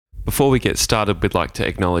Before we get started, we'd like to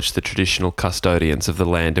acknowledge the traditional custodians of the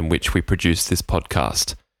land in which we produce this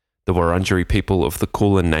podcast, the Wurundjeri people of the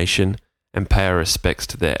Kulin Nation, and pay our respects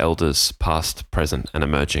to their elders, past, present, and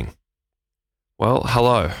emerging. Well,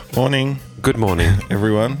 hello. Morning, Good morning.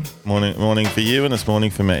 everyone. Morning for you, and it's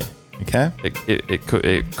morning for me. Okay.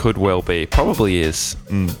 It could well be. Probably is.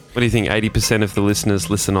 What do you think? 80% of the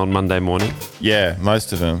listeners listen on Monday morning? Yeah,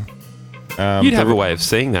 most of them. You'd have a way of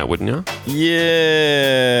seeing that, wouldn't you?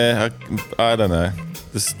 Yeah, I don't know.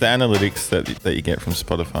 The analytics that you get from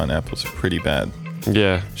Spotify and Apple's are pretty bad.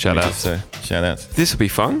 Yeah. Shout out. Shout outs. This will be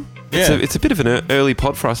fun. Yeah. It's a bit of an early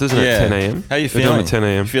pod for us, isn't it? Yeah. 10 a.m. How you We're feeling? doing at 10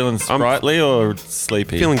 a.m. You feeling sprightly or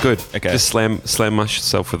sleepy? Feeling good. Okay. Just slam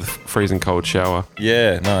myself with a freezing cold shower.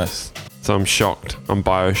 Yeah, nice. So I'm shocked. I'm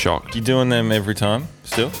bio-shocked. You doing them every time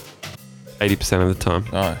still? 80% of the time.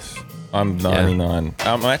 Nice. I'm 99.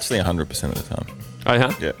 I'm actually 100% of the time. Oh,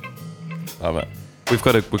 yeah? Yeah. Love it. We've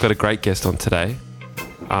got a great guest on today.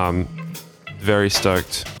 Very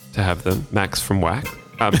stoked to have them. Max from Wax.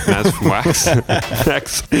 Maz from Wax.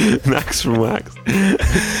 Max from Wax.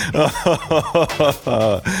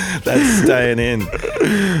 That's staying in.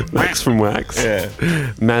 Max from Wax. Yeah.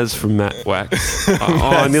 Maz from Wax.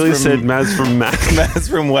 I nearly said Maz from Mac. Maz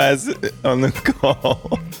from Waz on the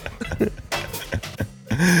call.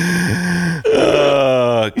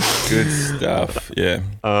 Oh, good stuff. Yeah.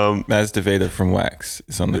 Maz DeVita from Wax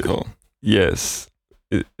is on the call. Yes.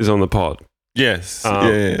 Is on the pod. Yes.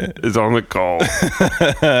 Yeah. Is on the call.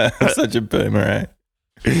 Such a boomerang.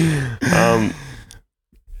 And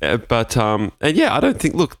yeah, I don't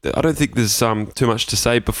think there's too much to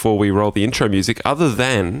say before we roll the intro music, other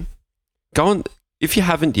than go on, if you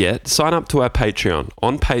haven't yet, sign up to our Patreon.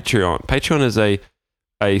 On Patreon is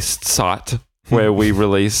a site where we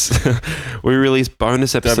release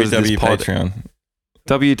bonus episodes of this pod. Patreon.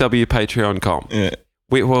 www.patreon.com. Yeah.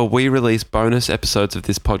 We release bonus episodes of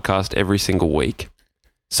this podcast every single week.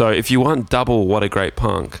 So if you want double What a Great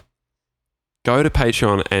Punk, go to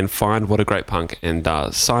Patreon and find What a Great Punk and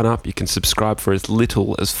sign up. You can subscribe for as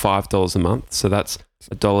little as $5 a month. So that's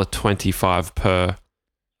 $1.25 per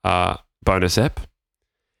bonus ep.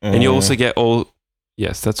 And you also get all...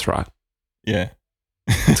 Yes, that's right. Yeah.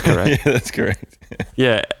 That's correct. Yeah, that's correct.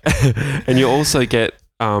 Yeah. And you also get,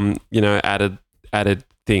 added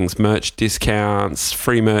things, merch discounts,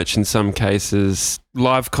 free merch in some cases,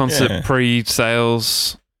 live concert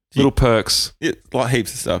pre-sales, little perks. Yeah, like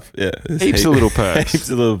heaps of stuff. Yeah. Heaps of little perks. Heaps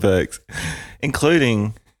of little perks.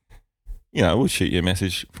 Including, we'll shoot you a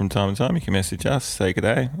message from time to time. You can message us, say good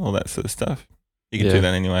day, all that sort of stuff. You can do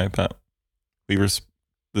that anyway, but there's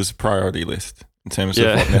a priority list in terms of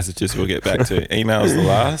what messages we'll get back to. Email's the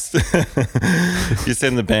last. You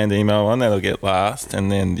send the band email one, that'll get last,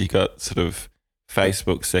 and then you got sort of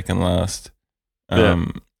Facebook second last.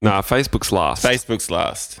 Facebook's last. Facebook's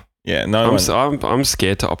last. Yeah, I'm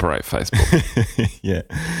scared to operate Facebook. Yeah.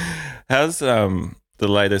 How's the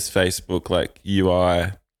latest Facebook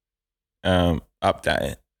UI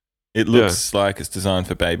update? It looks like it's designed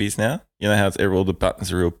for babies now. You know how all the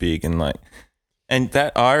buttons are real big and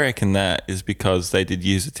that I reckon that is because they did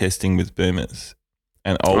user testing with boomers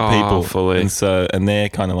and old people, fully. and they're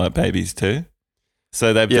kind of like babies too.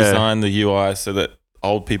 So they've designed the UI so that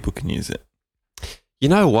old people can use it. You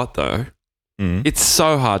know what though? It's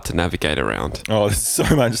so hard to navigate around. Oh, there's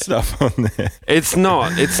so much stuff on there. It's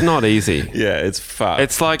not easy. Yeah, it's fucked.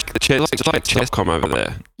 It's like chess.com over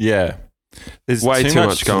there. Yeah. There's way too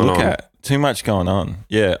much going on. Too much going on.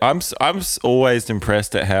 Yeah, I'm always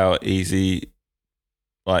impressed at how easy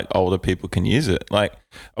older people can use it. Like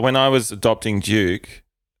when I was adopting Duke,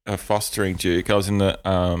 fostering Duke, I was in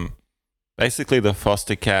the basically the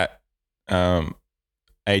foster cat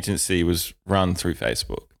agency was run through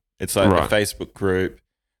Facebook. It's like a Facebook group.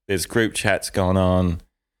 There's group chats going on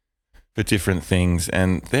for different things,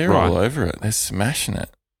 and they're all over it. They're smashing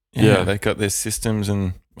it. Yeah, they got their systems,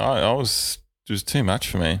 and it was too much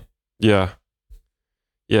for me. Yeah.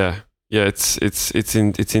 It's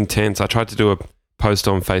intense. I tried to do a post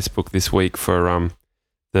on Facebook this week for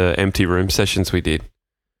the empty room sessions we did,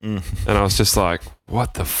 and I was just like,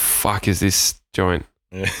 "What the fuck is this joint?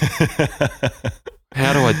 Yeah.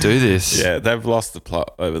 How do I do this?" Yeah, they've lost the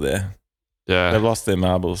plot over there. Yeah, they've lost their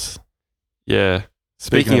marbles. Yeah.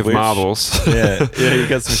 Speaking of marbles, you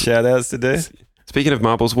got some shout outs to do. Speaking of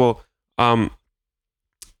marbles, well,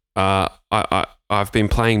 I've been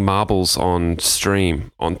playing marbles on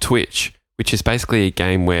stream on Twitch, which is basically a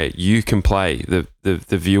game where you can play. The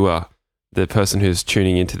viewer, the person who's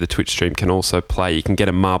tuning into the Twitch stream can also play. You can get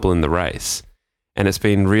a marble in the race. And it's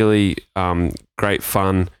been really great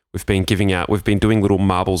fun. we've been doing little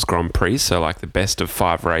marbles Grand Prix, so like the best of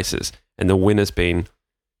 5 races, and the winner's been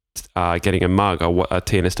getting a mug, a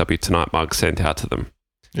TNSW Tonight mug sent out to them.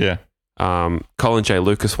 Yeah. Colin J.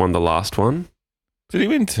 Lucas won the last one. Did he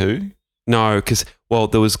win 2? No, because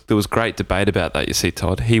there was great debate about that. You see,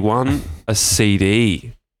 Todd, he won a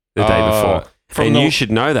CD the day before. And you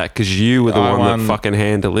should know that because you were the one that fucking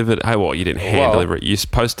hand delivered. Hey, well, you didn't hand deliver it. You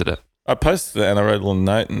posted it. I posted it and I wrote a little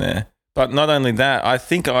note in there. But not only that, I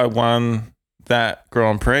think I won that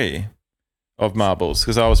Grand Prix of marbles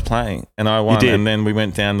because I was playing and I won. And then we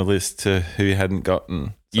went down the list to who hadn't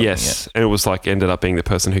gotten. Yes, yet. And it was like ended up being the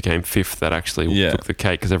person who came 5th that actually took the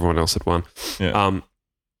cake because everyone else had won. Yeah.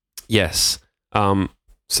 Yes.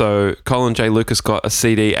 So Colin J. Lucas got a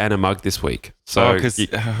CD and a mug this week. So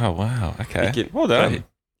wow, okay, well done.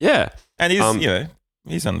 Yeah, and he's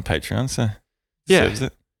he's on the Patreon, so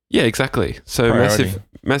it. Yeah, exactly. So priority.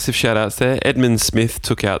 massive shout outs there. Edmund Smith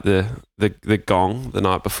took out the gong the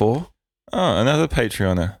night before. Oh, another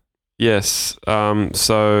Patreoner. Yes.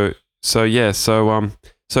 So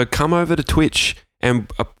come over to Twitch and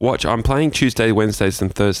watch. I'm playing Tuesday, Wednesdays,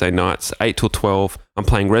 and Thursday nights, 8 till 12. I'm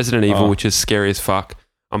playing Resident Evil, which is scary as fuck.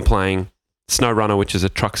 I'm playing SnowRunner, which is a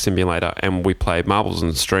truck simulator, and we play marbles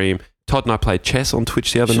on stream. Todd and I played chess on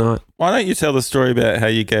Twitch the other night. Why don't you tell the story about how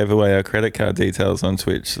you gave away our credit card details on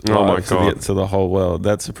Twitch? Oh my God. To the whole world.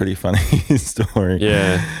 That's a pretty funny story.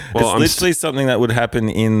 Yeah. Well, it's literally something that would happen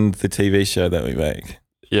in the TV show that we make.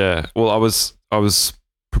 Yeah. Well,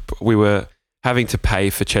 we were having to pay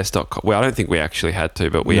for chess.com. Well, I don't think we actually had to,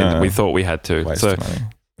 but we thought we had to. Waste of money.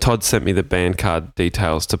 Todd sent me the band card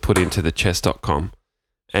details to put into the chess.com.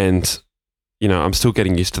 And, I'm still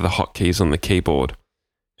getting used to the hotkeys on the keyboard.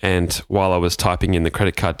 And while I was typing in the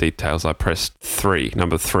credit card details, I pressed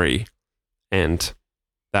number 3, and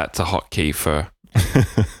that's a hotkey for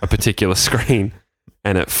a particular screen.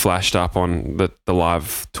 And it flashed up on the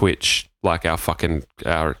live Twitch, like our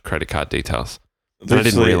credit card details. And I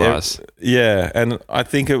didn't realize. And I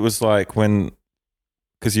think it was like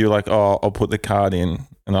because you were like, oh, I'll put the card in.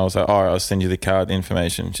 And I was like, all right, I'll send you the card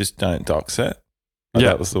information. Just don't dox it.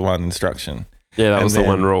 That was the one instruction. Yeah, that was the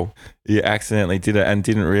one rule. You accidentally did it and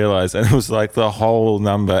didn't realize. And it was like the whole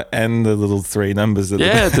number and the little 3 numbers. The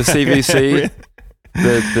CVC,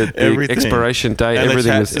 the expiration date, and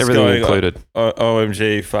everything included.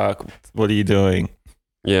 OMG, fuck, what are you doing?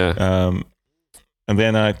 Yeah. And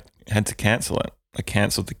then I had to cancel it. I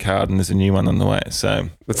cancelled the card and there's a new one on the way.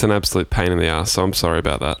 So it's an absolute pain in the ass. So I'm sorry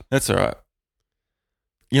about that. That's all right.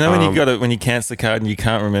 When you cancel the card and you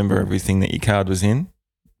can't remember everything that your card was in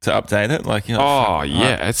to update it, like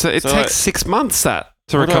it takes 6 months to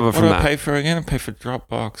recover from that. What do I pay for again? I pay for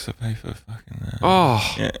Dropbox. I pay for fucking.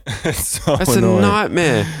 That's annoying. A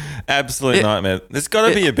nightmare. Absolute nightmare. There's got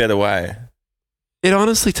to be a better way. It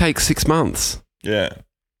honestly takes 6 months. Yeah.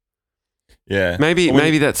 Yeah. Maybe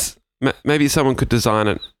someone could design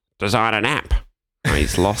an app. Oh,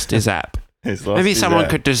 he's lost his app. Someone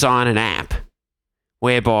could design an app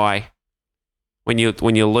whereby when you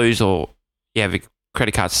lose or you have a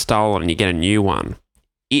credit card stolen and you get a new one,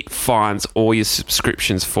 it finds all your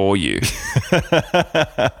subscriptions for you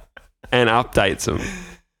and updates them.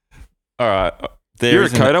 All right. You're a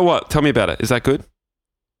coder. What? Tell me about it. Is that good?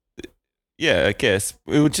 Yeah, I guess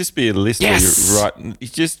it would just be a list where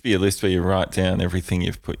you write down everything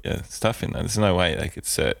you've put your stuff in. There's no way they could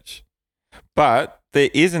search. But there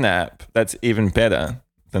is an app that's even better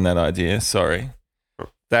than that idea. Sorry.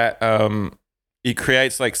 That it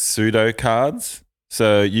creates like pseudo cards.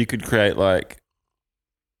 So you could create it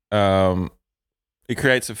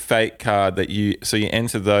creates a fake card that you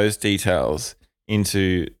enter those details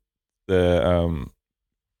into the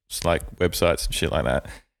like websites and shit like that.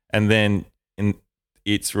 And then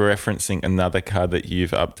it's referencing another card that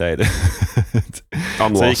you've updated.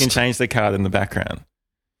 So you can change the card in the background.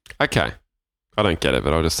 Okay. I don't get it,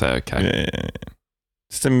 but I'll just say okay. Yeah.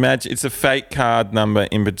 Just imagine it's a fake card number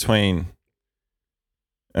in between.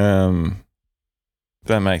 If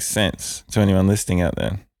that makes sense to anyone listening out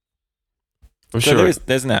there. I'm sure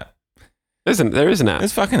there's an app. There is an app.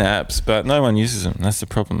 There's fucking apps, but no one uses them. That's the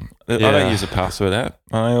problem. I don't use a password app.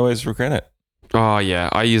 I always regret it. Oh, yeah.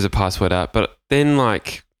 I use a password app, but then, I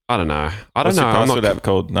don't know. What's your password app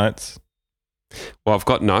called? Notes? Well, I've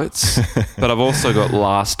got Notes, but I've also got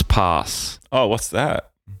LastPass. Oh, what's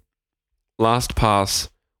that? LastPass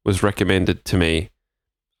was recommended to me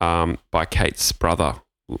by Kate's brother,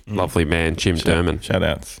 lovely man, Jim Derman.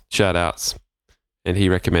 Shout outs. And he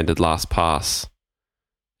recommended LastPass.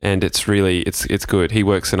 And it's really, it's good. He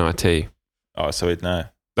works in IT. Oh, so he'd know.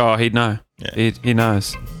 Oh, he'd know. Yeah. He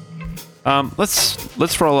knows.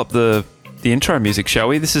 Let's roll up the the intro music, shall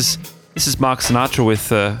we? This is Mark Sinatra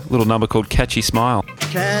with a little number called Catchy Smile.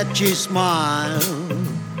 Catchy smile,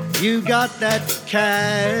 you got that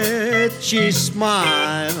catchy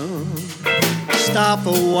smile. Stop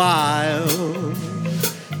a while,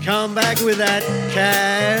 come back with that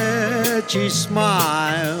catchy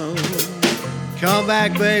smile. Come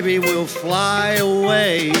back, baby, we'll fly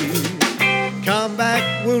away. Come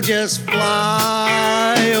back, we'll just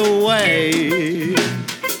fly away.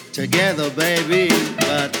 Together, baby,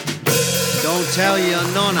 but don't tell your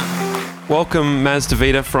nonna. Welcome, Maz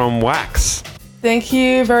DeVita from Wax. Thank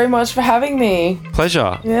you very much for having me.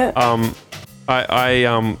 Pleasure. Yeah. I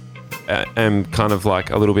am kind of like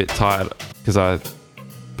a little bit tired because I'm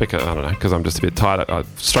just a bit tired. I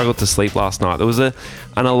struggled to sleep last night. There was an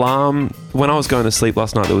alarm when I was going to sleep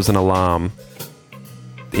last night. There was an alarm,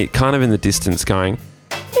 it kind of in the distance going.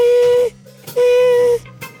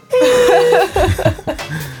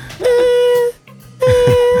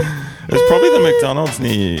 It's probably the McDonald's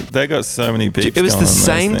near you. They got so many beeps. It was going the on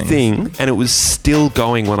same those things. thing, and it was still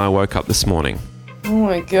going when I woke up this morning. Oh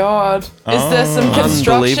my god. Is there Oh. some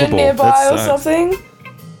construction Unbelievable. nearby That or sucks. something?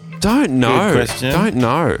 Don't know. question. Don't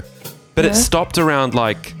know. But Yeah. it stopped around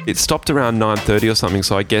 9:30 or something.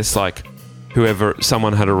 So I guess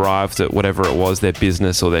someone had arrived at whatever it was, their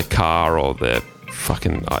business or their car or their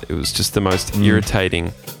fucking. It was just the most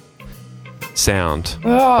irritating sound.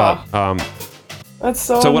 Oh, But that's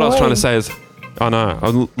so so what I was trying to annoying. say is, I know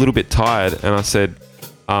I'm a little bit tired, and I said,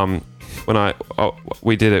 when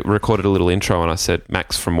we recorded a little intro, and I said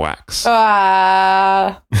Max from Wax,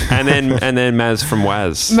 Ah, and then Maz from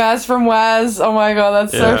Waz. Maz from Waz. Oh my god,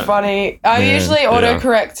 that's so Yeah. funny. I Yeah. usually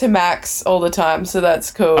autocorrect to Max all the time, so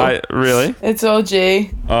that's cool. Really? It's all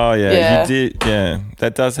G. Oh yeah, Yeah. you did. Yeah,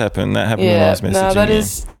 that does happen. That happened when I Yeah, was messaging no, that you.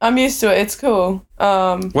 is. I'm used to it. It's cool.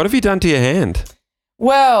 What have you done to your hand?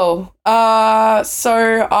 Well,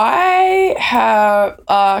 so I have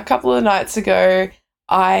a couple of nights ago,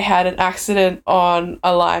 I had an accident on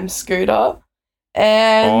a Lime scooter,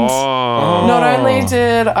 and Oh. not only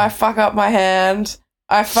did I fuck up my hand,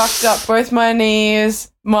 I fucked up both my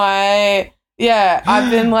knees. I've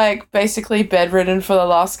been basically bedridden for the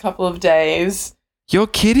last couple of days, You're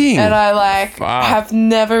kidding. and I Fuck. have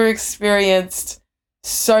never experienced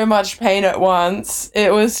so much pain at once.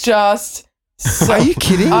 It was just. So, Are you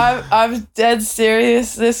kidding? I'm dead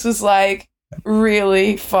serious. This was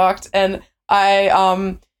really fucked, and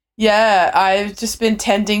I've just been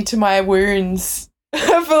tending to my wounds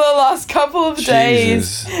for the last couple of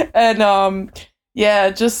days, Jesus. and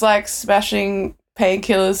just smashing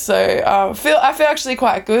painkillers. So I feel actually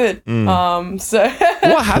quite good. So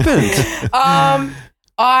What happened?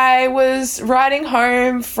 I was riding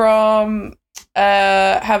home from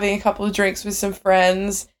having a couple of drinks with some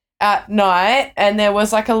friends at night, and there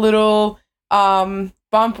was a little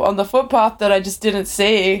bump on the footpath that I just didn't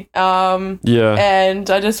see. Yeah. And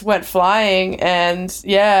I just went flying, and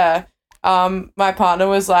my partner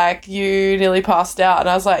was like, "You nearly passed out," and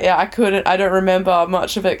I was like, "Yeah, I don't remember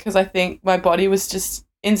much of it because I think my body was just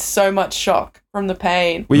in so much shock from the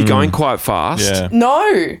pain." Were you going quite fast? Yeah.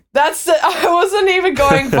 No, I wasn't even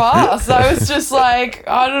going fast. I was just I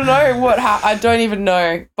don't know I don't even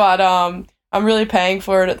know, but I'm really paying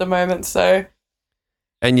for it at the moment, so.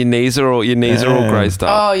 And your knees are all grazed up.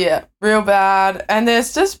 Oh yeah, real bad. And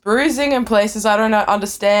there's just bruising in places. I don't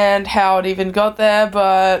understand how it even got there,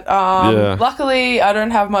 but luckily I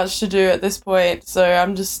don't have much to do at this point, so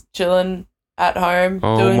I'm just chilling at home.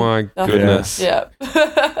 Oh doing my nothing. goodness. Yeah.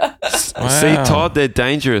 See, Todd, they're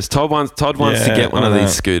dangerous. Todd wants to Yeah, get one I of know.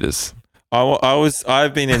 these scooters.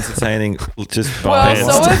 I've been entertaining just Well, buying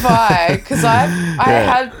so stuff. have I, because I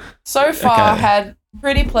had so far Okay. had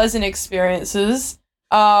pretty pleasant experiences.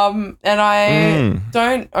 And I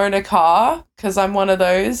don't own a car because I'm one of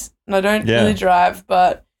those, and I don't Yeah. really drive.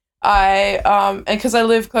 But and because I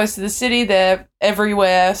live close to the city, they're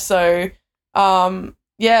everywhere. So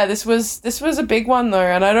this was a big one though,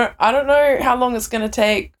 and I don't know how long it's gonna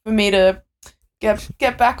take for me to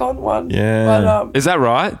get back on one. Yeah. But Is that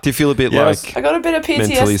right? Do you feel a bit Yeah, I like? was- I got a bit of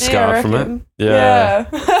PTSD. mentally scarred I from it? reckon. Yeah.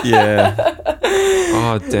 Yeah.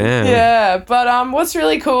 Oh damn. Yeah, but what's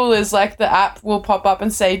really cool is the app will pop up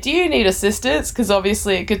and say, "Do you need assistance?" Because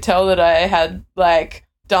obviously it could tell that I had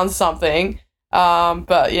done something.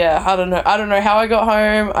 But yeah, I don't know how I got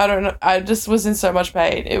home. I don't know. I just was in so much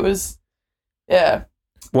pain. It was, yeah,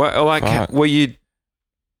 What, Fuck. were you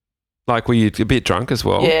a bit drunk as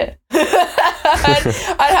well? yeah. I'd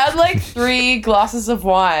had 3 glasses of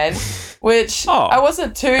wine, which Oh, I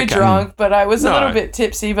wasn't too okay. drunk, but I was a No. little bit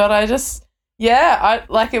tipsy. But I just, I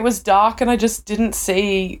like it was dark and I just didn't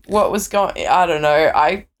see what was going. I don't know.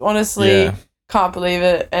 I honestly Yeah. can't believe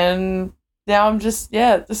it, and now I'm just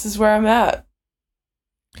this is where I'm at.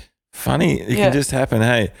 Funny, it Yeah. can just happen.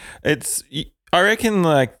 Hey, I reckon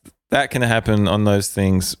like that can happen on those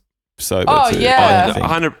things sober Oh, too. yeah. I think.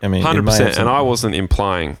 100%. I mean, it may have 100%. And I something. wasn't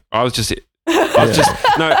implying. I was just Yeah.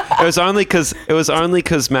 no. It was only because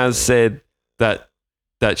Maz said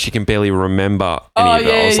that she can barely remember any Oh, of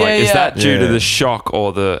it. I was yeah, like, yeah, is yeah. that due to Yeah. the shock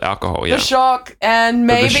or the alcohol? Yeah, The shock and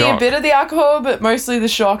maybe shock. a bit of the alcohol, but mostly the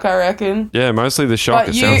shock, I reckon. yeah, mostly the shock.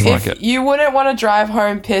 But It sounds like it. you wouldn't want to drive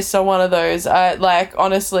home pissed on one of those. Like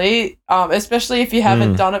honestly, especially if you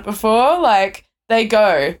haven't done it before, like they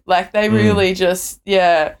go, like they really just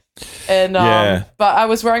And Yeah. but I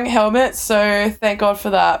was wearing a helmet, so thank God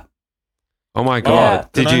for that. Oh my Yeah. god!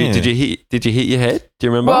 Good on you. Did you hit your head? Do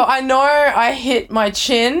you remember? Well, I know I hit my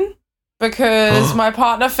chin because my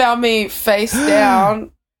partner found me face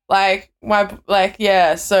down,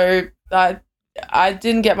 So I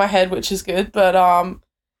didn't get my head, which is good, but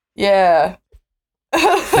yeah.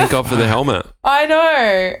 Thank God for the helmet. I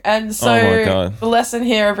know, and so Oh my God. the lesson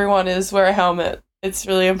here, everyone, is wear a helmet. It's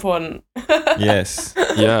really important. Yes.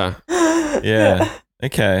 Yeah. Yeah.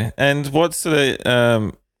 Okay. And what's the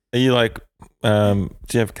are you like do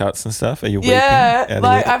you have cuts and stuff? Are you weeping? Yeah, out of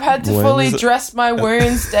like your I've had to wounds? fully dress my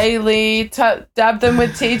wounds daily, dab them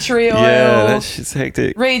with tea tree oil, Yeah, that shit's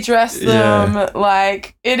hectic. redress them.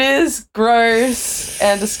 Like it is gross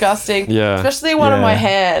and disgusting. Yeah. Especially one on Yeah. my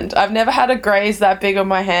hand. I've never had a graze that big on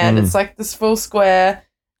my hand. It's like this full square,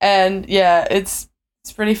 and it's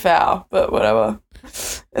pretty foul, but whatever.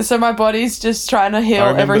 And so my body's just trying to heal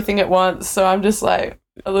remember- everything at once. So I'm just like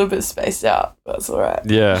a little bit spaced out. But that's all right.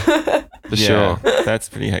 Yeah. For sure. That's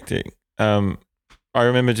pretty hectic. I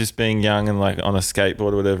remember just being young and like on a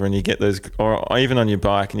skateboard or whatever, and you get those, or even on your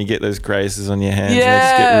bike, and you get those grazes on your hands, and they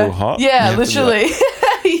just get real hot. Yeah, You have to be, like,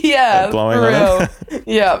 literally. Yeah, blowing for on real.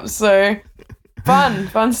 Yeah, so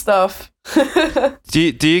fun stuff. Do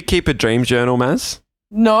you keep a dream journal, Maz?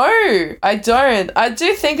 No, I don't. I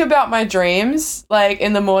do think about my dreams. Like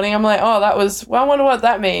in the morning, I'm like, I wonder what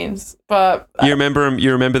that means. But You remember them?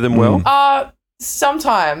 You remember them well?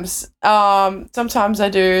 sometimes. Sometimes I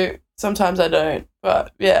do. Sometimes I don't.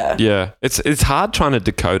 But yeah. Yeah. It's hard trying to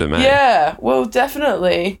decode them, man. Yeah. Well,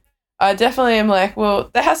 definitely. I definitely am like, well,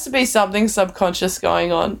 there has to be something subconscious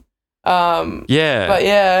going on. Yeah. But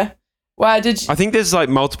yeah. Why did you? I think there's like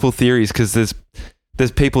multiple theories because there's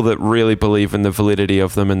people that really believe in the validity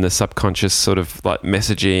of them and the subconscious sort of like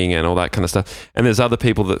messaging and all that kind of stuff. And there's other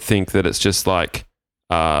people that think that it's just like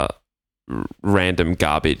random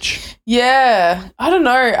garbage. Yeah, I don't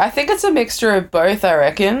know. I think it's a mixture of both, I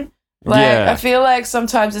reckon. Like, Yeah. I feel like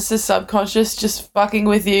sometimes it's the subconscious just fucking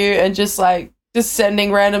with you and just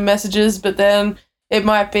sending random messages, but then it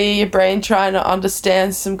might be your brain trying to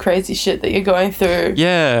understand some crazy shit that you're going through.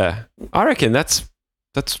 Yeah. I reckon that's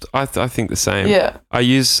I think the same. Yeah.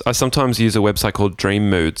 I sometimes use a website called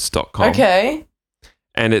dreammoods.com. Okay.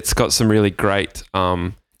 And it's got some really great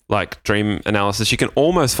like dream analysis. You can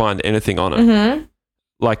almost find anything on it. Mm-hmm.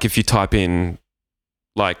 Like if you type in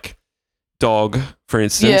like dog, for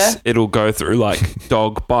instance, Yeah. it'll go through like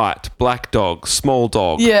dog bite, black dog, small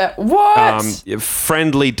dog, Yeah. What?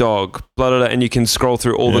 friendly dog, blah, blah, blah, and you can scroll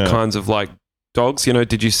through all the Yeah. kinds of like dogs. You know,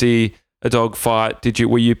 did you see a dog fight?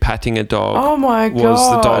 Were you patting a dog? Oh my God. Was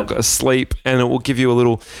the dog asleep? And it will give you a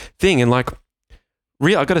little thing. And like,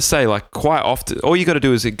 I got to say, like quite often, all you got to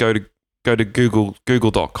do is go to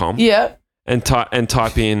google.com Yeah. and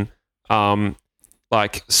type in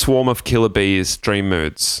like swarm of killer bees dream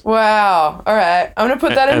moods. Wow. All right. I'm going to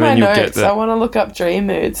put that in And my then you'll get notes. that. I want to look up dream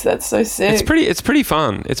moods. That's so sick. It's pretty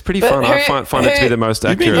fun. It's pretty But fun. I who- find it to be who- the most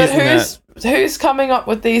You've been accurate. But using who's coming up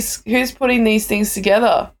with these? Who's putting these things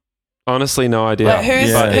together? Honestly, no idea. Like who's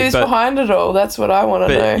Yeah. But- behind it all? That's what I want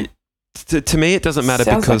to know. to me, it doesn't matter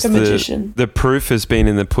Sounds because like a magician. the proof has been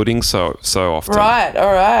in the pudding so often. Right.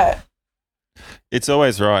 All right. It's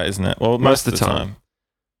always right, isn't it? Well, most of the time. time.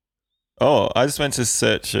 Oh, I just went to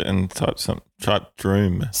search it and type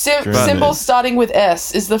dream. Dream Symbols moods. starting with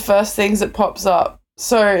S is the first things that pops up.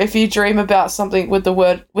 So if you dream about something with the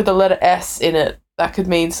letter S in it, that could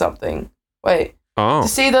mean something. Wait. Oh, To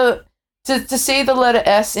see the letter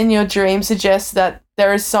S in your dream suggests that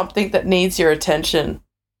there is something that needs your attention.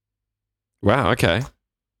 wow. Okay.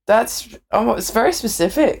 That's it's very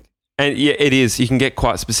specific. And yeah, it is. You can get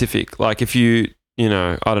quite specific. Like if you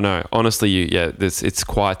know, I don't know. Honestly, it's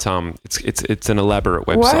quite it's an elaborate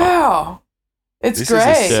website. Wow. It's This great.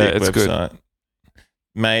 is a sick Yeah, it's good. website.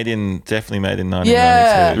 Definitely made in 1992.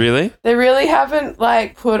 Yeah. Really? They really haven't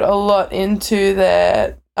put a lot into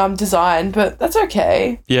their design, but that's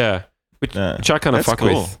okay. Yeah. Which I kind of That's fuck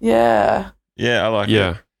cool. with. Yeah. Yeah, I like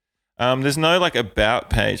Yeah. it. There's no like about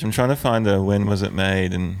page. I'm trying to find when was it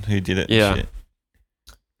made and who did it. Yeah.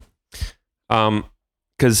 And shit.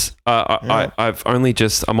 Because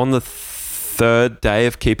Yeah. I'm on the third day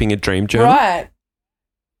of keeping a dream journal. Right.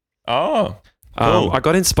 Oh, cool. I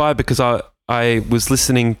got inspired because I was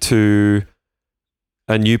listening to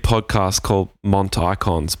a new podcast called Mont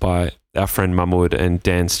Icons by our friend Mumwood and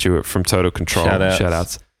Dan Stewart from Total Control. Shout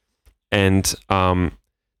outs. And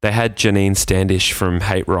they had Janine Standish from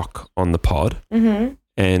Hate Rock on the pod. Mm-hmm.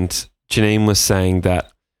 And Janine was saying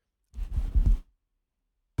that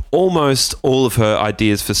almost all of her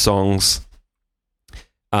ideas for songs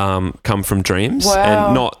come from dreams. Wow.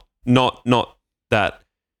 And not that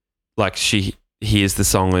like she hears the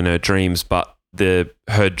song in her dreams, but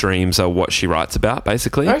her dreams are what she writes about,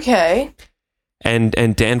 basically. Okay.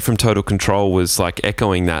 And Dan from Total Control was like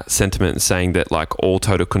echoing that sentiment and saying that like all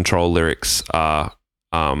Total Control lyrics are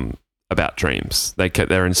about dreams.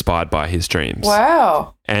 They're inspired by his dreams.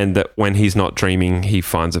 Wow. And that when he's not dreaming, he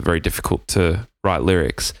finds it very difficult to write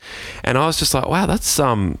lyrics. And I was just like, wow, that's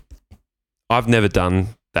I've never done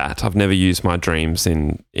that. I've never used my dreams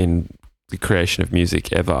in the creation of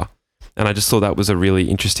music ever. And I just thought that was a really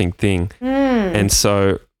interesting thing. And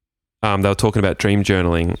so they were talking about dream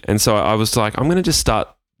journaling. And so I was like, I'm going to just start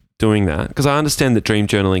doing that because I understand that dream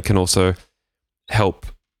journaling can also help.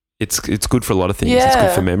 It's good for a lot of things. It's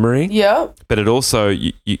good for memory. Yep. But it also,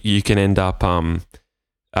 you can end up,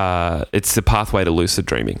 it's a pathway to lucid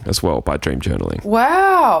dreaming as well by dream journaling.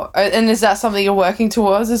 Wow. And is that something you're working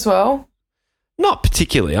towards as well? Not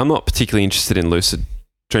particularly. I'm not particularly interested in lucid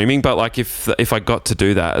dreaming, but like if I got to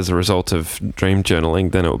do that as a result of dream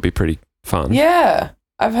journaling, then it would be pretty fun. Yeah.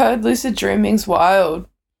 I've heard lucid dreaming's wild.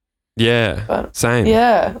 Yeah. But Same.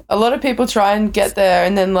 yeah. A lot of people try and get there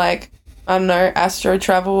and then like, I don't know, astro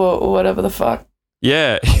travel or whatever the fuck.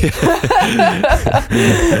 Yeah.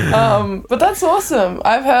 But that's awesome.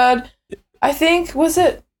 I think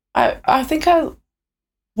I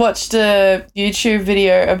watched a YouTube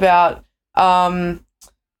video about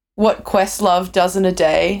what Questlove does in a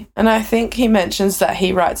day, and I think he mentions that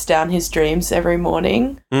he writes down his dreams every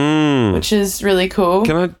morning, which is really cool.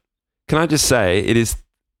 Can I just say it is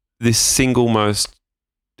this single most.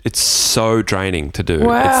 It's so draining to do.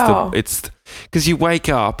 Wow. It's because you wake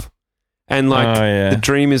up and like the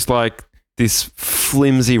dream is like this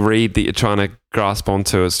flimsy reed that you're trying to grasp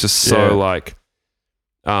onto. It's just so like,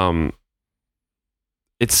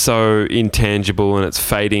 it's so intangible and it's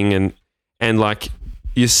fading and like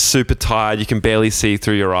you're super tired. You can barely see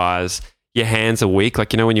through your eyes. Your hands are weak.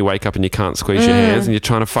 Like, you know, when you wake up and you can't squeeze your hands and you're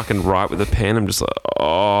trying to fucking write with a pen. I'm just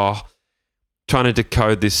like, trying to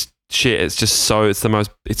decode this shit. It's just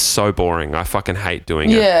it's so boring. I fucking hate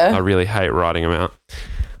doing it. I really hate writing them out.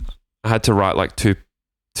 I had to write like two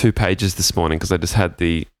pages this morning because I just had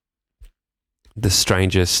the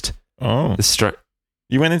strangest.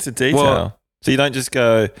 You went into detail. Well, so you don't just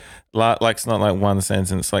go like it's not like one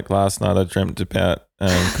sentence. Like last night I dreamt about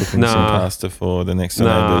cooking some pasta for the next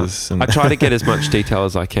neighbours. I try to get as much detail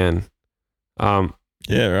as I can. Yeah,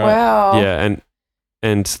 right. Wow. Yeah,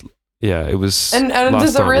 and yeah, it was. And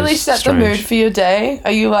does it really set the mood for your day?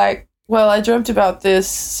 Are you like, well, I dreamt about this,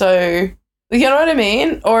 so you know what I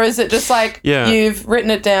mean? Or is it just like you've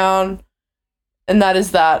written it down and that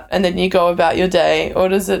is that, and then you go about your day? Or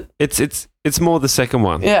does it? It's more the second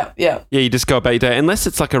one. Yeah. Yeah, you just go about your day, unless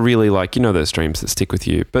it's like a really like, you know, those dreams that stick with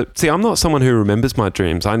you. But see, I'm not someone who remembers my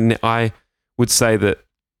dreams. I would say that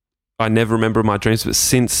I never remember my dreams, but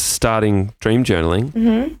since starting dream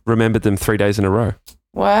journaling, remembered them 3 days in a row.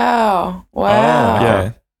 Wow. Oh,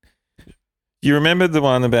 okay. You remembered the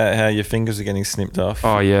one about how your fingers are getting snipped off?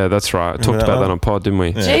 Oh, yeah, that's right. Remember Talked about one? that on pod, didn't we?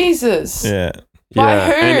 Yeah. Jesus. Yeah. By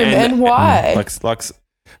whom and why? Like,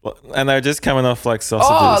 and they were just coming off like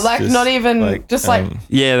sausages. Oh, like not even like, just like.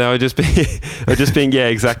 Yeah, they were just being, yeah,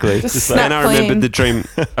 exactly. Just and I remembered the dream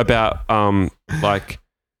about like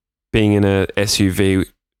being in a SUV.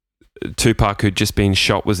 Tupac, who'd just been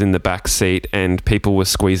shot, was in the back seat and people were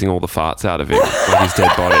squeezing all the farts out of him, like his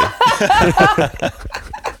dead body.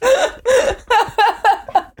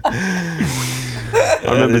 I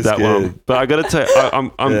remembered that one. But I got to tell you,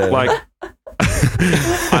 I'm like,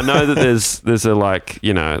 I know that there's a like,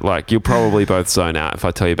 you know, like you'll probably both zone out if I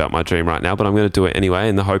tell you about my dream right now, but I'm going to do it anyway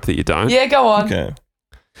in the hope that you don't. Yeah, go on. Okay.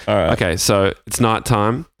 All right. Okay, so it's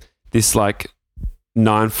nighttime. This like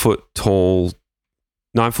 9 foot tall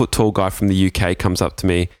guy from the UK comes up to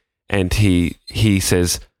me and he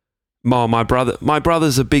says, my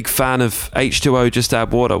brother's a big fan of H2O Just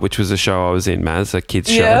Add Water, which was a show I was in, Maz, a kid's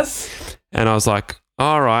show. Yes. And I was like,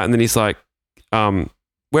 all right. And then he's like, where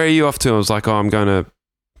are you off to? I was like, oh, I'm going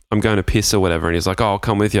to piss or whatever. And he's like, oh, I'll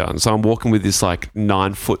come with you. And so I'm walking with this like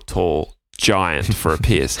 9 foot tall giant for a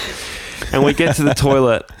piss. And we get to the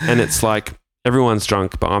toilet and it's like everyone's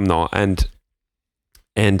drunk, but I'm not. And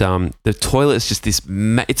the toilet is just this,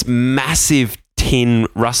 it's massive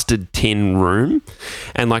rusted tin room.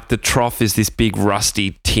 And like the trough is this big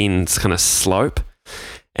rusty tin kind of slope.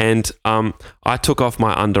 And I took off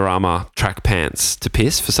my Under Armour track pants to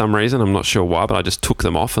piss for some reason. I'm not sure why, but I just took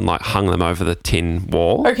them off and like hung them over the tin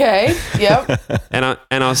wall. Okay. Yep. And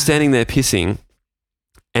I was standing there pissing,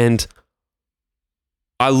 and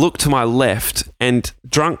I look to my left, and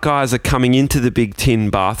drunk guys are coming into the big tin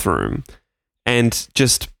bathroom, and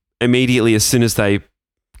just immediately as soon as they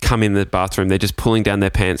come in the bathroom, they're just pulling down their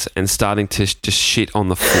pants and starting to just shit on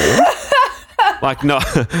the floor. Like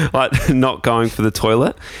not going for the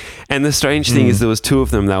toilet. And the strange thing is there was 2 of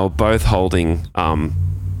them. They were both holding the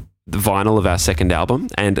vinyl of our second album,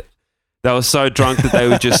 and they were so drunk that they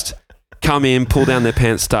would just come in, pull down their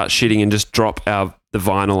pants, start shitting, and just drop the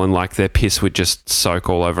vinyl, and like their piss would just soak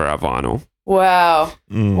all over our vinyl. Wow.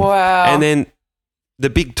 Wow. And then the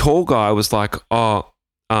big tall guy was like, oh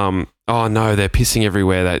no, they're pissing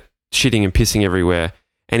everywhere. They're shitting and pissing everywhere.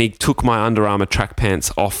 And he took my Under Armour track pants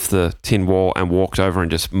off the tin wall and walked over and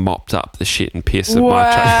just mopped up the shit and piss of my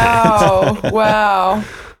track pants. Wow.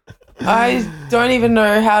 I don't even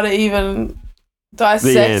know how to even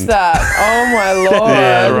dissect that. Oh, my Lord.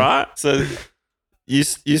 Yeah, right? So you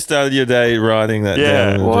started your day writing that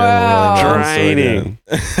down. In the Wow. journal. Draining.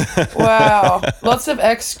 Wow. Lots of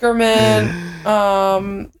excrement. A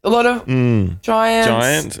lot of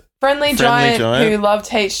giants. Friendly giant who loved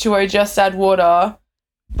H2O, just add water.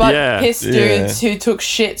 But piss dudes who took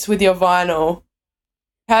shits with your vinyl.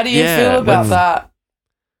 How do you feel about that?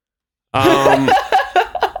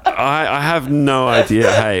 I have no idea.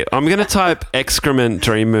 Hey, I'm going to type excrement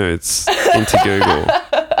dream moods into Google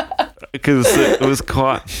because it was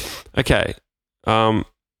quite... Okay. Dream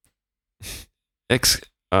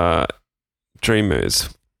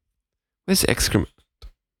moods. Where's excrement?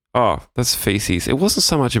 Oh, that's feces. It wasn't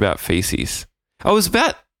so much about feces. Oh,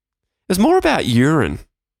 it was more about urine.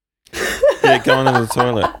 Yeah, going to the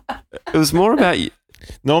toilet. It was more about...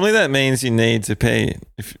 Normally that means you need to pee.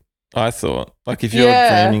 I thought. Like if you're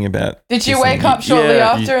dreaming about... Did you wake up shortly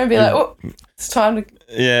after and be like, oh, it's time to...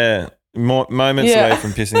 Yeah. Moments away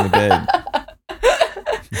from pissing the bed.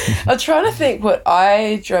 I'm trying to think what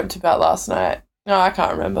I dreamt about last night. No, I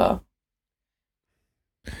can't remember.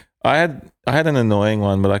 I had an annoying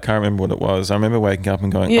one, but I can't remember what it was. I remember waking up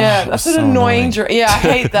and going, that's an annoying dream. Yeah, I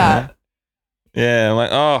hate that. Yeah, I'm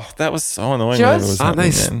like, that was so annoying. Do you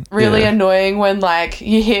know really annoying when like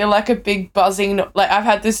you hear like a big buzzing. Like I've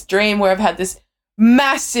had this dream where I've had this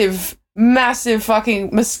massive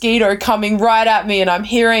fucking mosquito coming right at me, and I'm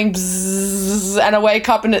hearing bzzz, and I wake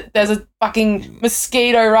up and there's a fucking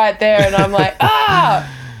mosquito right there, and I'm like, yeah.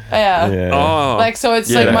 Oh, like so it's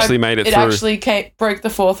like it actually broke the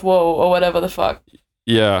fourth wall or whatever the fuck.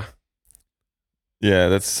 Yeah. Yeah,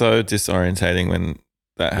 that's so disorientating when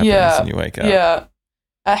that happens and you wake up. Yeah.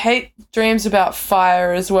 I hate dreams about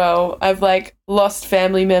fire as well. I've like lost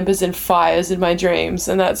family members in fires in my dreams,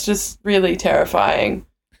 and that's just really terrifying.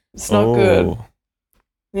 It's not good.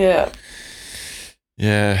 Yeah.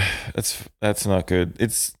 Yeah, that's not good.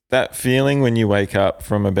 It's that feeling when you wake up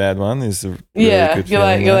from a bad one is a really good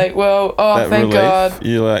feeling. You're like, well, thank relief. God.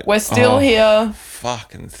 You're like, we're still here.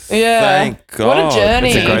 Fucking thank God. What a journey.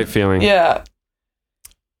 It's a great feeling. Yeah.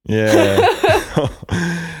 Yeah.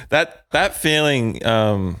 that feeling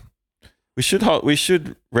we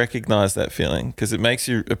should recognize that feeling because it makes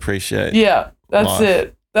you appreciate that's life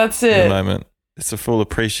it in the moment. It's a full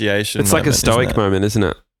appreciation. It's like a stoic moment, isn't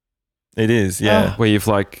it? It is, yeah. Where you've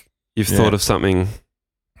thought of something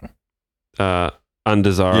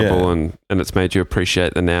undesirable and it's made you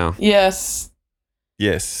appreciate the now. Yes,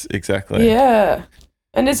 exactly. Yeah.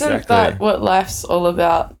 And isn't that what life's all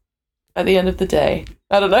about at the end of the day?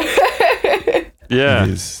 I don't know. Yeah. It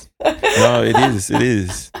is. No, it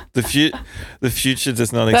is. The future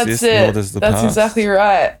does not exist, nor does the past. That's exactly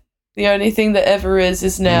right. The only thing that ever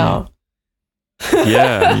is now.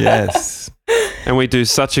 Yeah. Yes. And we do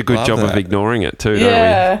such a good job of ignoring it too,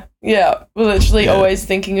 don't we? Yeah. We're literally always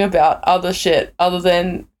thinking about other shit other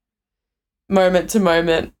than moment to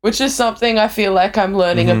moment, which is something I feel like I'm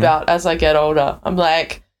learning about as I get older. I'm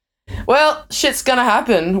like, well, shit's gonna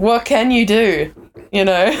happen. What can you do? You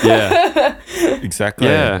know? Yeah. Exactly.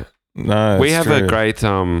 Yeah. No, we have a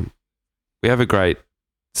great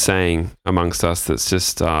saying amongst us that's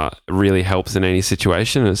just really helps in any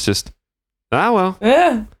situation. It's just, well.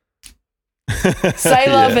 Yeah. Say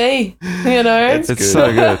la Yeah. vie, you know? It's It's good.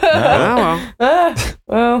 so good. No. Oh, well.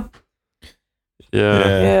 Well,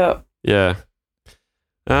 Yeah. yeah. Yeah.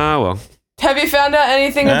 Ah, well. Have you found out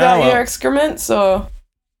anything Ah, about well. your excrements, or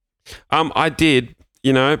I did,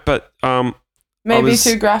 but maybe was-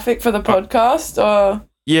 too graphic for the podcast, or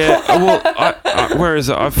yeah. Well, where is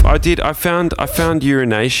it? I found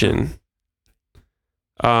urination.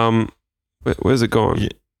 Where's it gone? Ye-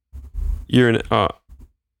 Urin.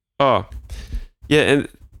 Oh, yeah. And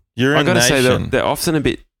I got to say Urination. they're often a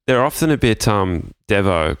bit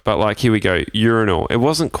devo, but like here we go, urinal. It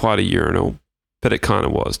wasn't quite a urinal, but it kind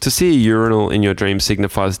of was. To see a urinal in your dream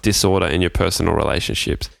signifies disorder in your personal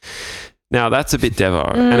relationships. Now that's a bit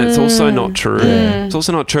devo, and it's also not true. Mm. It's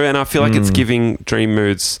also not true, and I feel like it's Mm. giving dream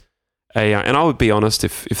moods a. And I would be honest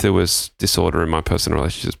if there was disorder in my personal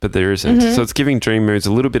relationships, but there isn't. Mhm. So it's giving dream moods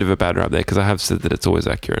a little bit of a bad rap there because I have said that it's always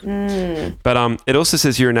accurate. But it also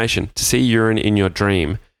says urination. To see urine in your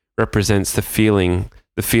dream represents the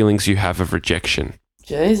feelings you have of rejection.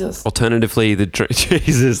 Jesus. Alternatively,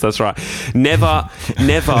 Jesus, that's right. Never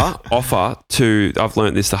offer to. I've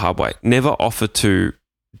learned this the hard way. Never offer to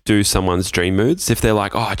do someone's dream moods if they're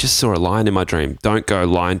like, "Oh, I just saw a line in my dream." Don't go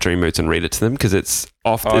line dream moods and read it to them because it's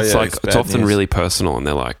often it's bad often news. really personal, and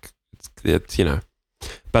they're like, it's.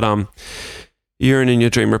 But urine in your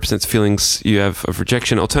dream represents feelings you have of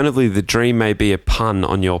rejection. Alternatively, the dream may be a pun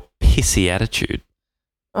on your pissy attitude.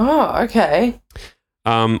 Oh, okay.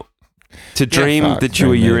 To dream fuck, that you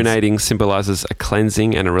are dream moods. urinating symbolizes a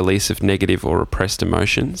cleansing and a release of negative or repressed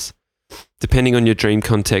emotions. Depending on your dream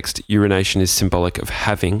context, urination is symbolic of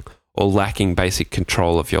having or lacking basic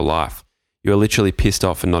control of your life. You are literally pissed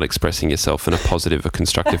off and not expressing yourself in a positive or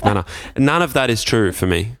constructive manner. And none of that is true for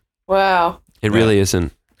me. Wow. It really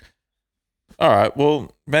isn't. All right.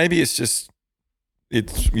 Well, maybe it's just you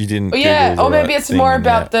didn't. Yeah, Google or the maybe right it's thing more and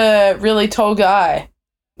about the really tall guy.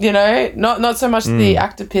 Not so much the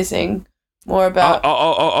act of pissing. More about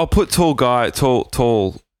I'll put tall guy, tall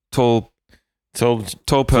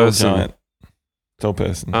person. giant. Tall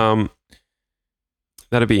person.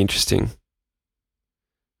 That'd be interesting.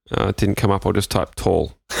 It didn't come up. I'll just type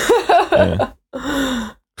tall. Yeah.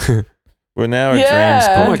 We're now a Yeah. dreams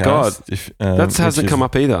podcast. Oh my God. That hasn't come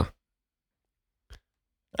up either.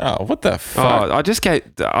 Oh, what the fuck?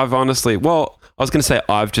 Oh, I've honestly, well, I was going to say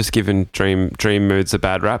I've just given dream moods a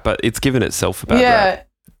bad rap, but it's given itself a bad rap.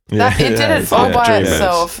 It did it it's all like by dream moods.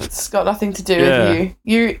 itself. It's got nothing to do Yeah. with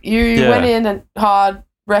you. You Yeah. went in and hard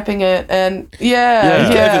repping it, and Yeah.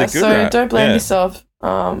 You gave it a good so rap. don't blame Yeah. yourself.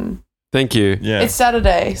 Thank you. Yeah. It's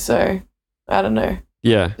Saturday, so I don't know.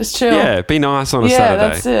 Yeah. Just chill. Yeah, be nice on a yeah,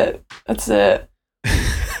 Saturday. that's it.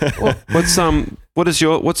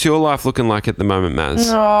 What's your life looking like at the moment, Maz?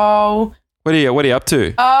 No. What are you up to?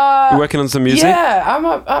 You working on some music? Yeah,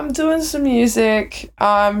 I'm doing some music.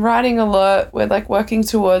 I'm writing a lot. We're like working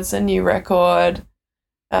towards a new record,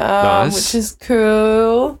 Nice. which is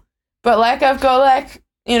cool. But like I've got like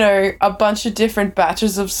a bunch of different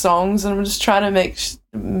batches of songs, and I'm just trying to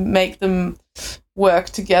make them work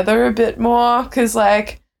together a bit more because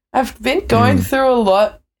like I've been going through a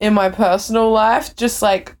lot in my personal life, just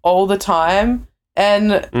like all the time,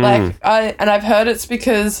 and I've heard it's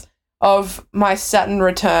because of my Saturn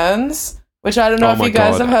returns, which I don't know Oh if my you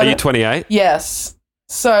guys God. have heard. Are you 28? Yes.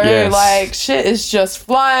 So Yes. like shit is just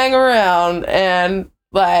flying around and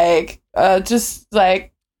like just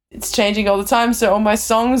like it's changing all the time. So all my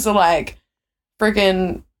songs are like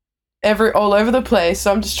freaking all over the place.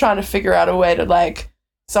 So I'm just trying to figure out a way to like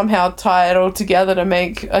somehow tie it all together to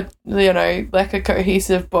make a like a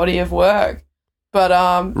cohesive body of work. But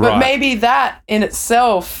Right. maybe that in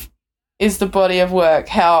itself is the body of work,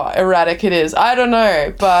 how erratic it is. I don't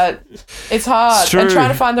know, but it's hard. It's true. And trying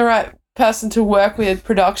to find the right person to work with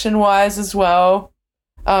production-wise as well.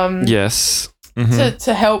 Yes.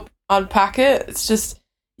 To help unpack it. It's just,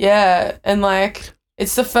 yeah. And like,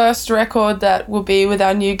 it's the first record that will be with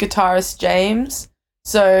our new guitarist, James.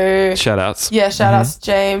 So, Shout outs. yeah, shout outs to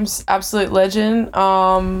James, absolute legend.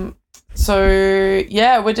 So,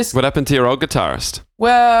 yeah, we're just, What happened to your old guitarist?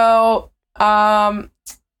 well,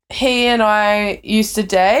 he and I used to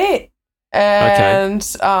date, and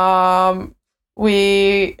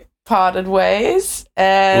we parted ways,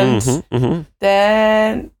 and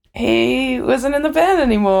then he wasn't in the band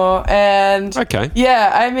anymore, and Okay.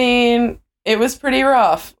 yeah, I mean, it was pretty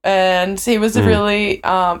rough, and he was a really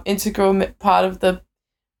integral part of the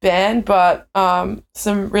band, but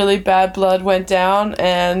some really bad blood went down,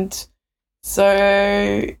 and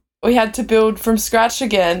so we had to build from scratch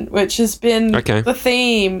again, which has been the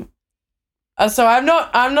theme. So I'm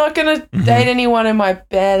not gonna date anyone in my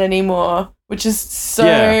band anymore, which is so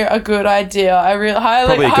Yeah. a good idea. I really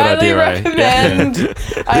Probably a good highly idea, eh? recommend.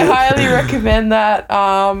 I highly recommend that.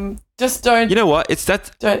 Just don't. You know what?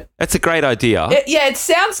 Don't. That's a great idea. It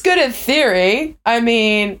sounds good in theory. I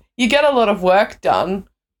mean, you get a lot of work done,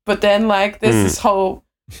 but then like there's this whole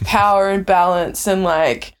power and balance and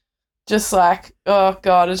like just like, oh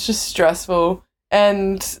god, it's just stressful.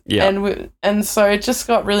 And so it just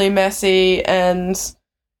got really messy, and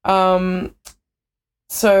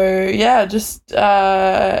so yeah, just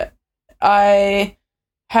I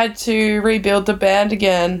had to rebuild the band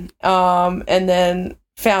again, and then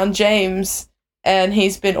found James, and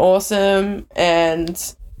he's been awesome,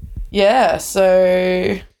 and yeah,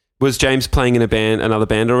 so Was James playing in another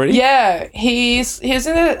band already? yeah, he's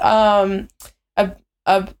in a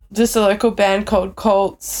just a local band called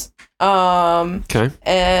Colts. Okay.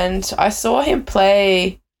 And I saw him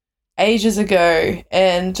play ages ago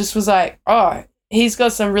and just was like, oh, he's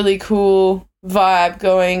got some really cool vibe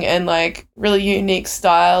going and like really unique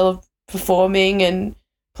style of performing and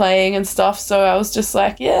playing and stuff. So I was just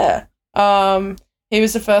like, yeah. He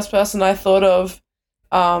was the first person I thought of,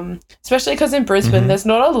 especially because in Brisbane, there's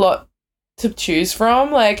not a lot to choose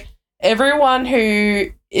from. Like everyone who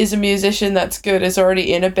is a musician that's good is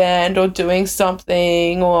already in a band or doing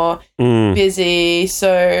something or busy.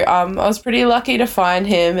 So I was pretty lucky to find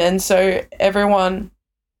him, and so everyone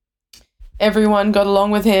got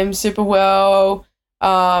along with him super well.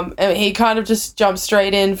 And he kind of just jumped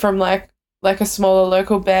straight in from like a smaller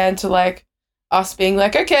local band to like us being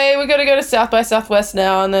like, okay, we're gonna go to South by Southwest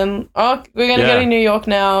now, and then we're gonna go to New York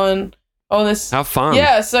now, and all this. How fun.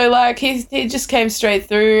 Yeah, so like he just came straight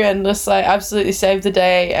through and just like absolutely saved the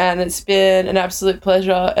day, and it's been an absolute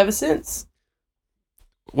pleasure ever since.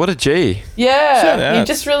 What a G. Shout Yeah, he out.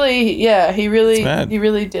 just really, he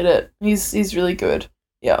really did it. He's really good.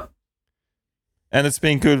 Yeah. And it's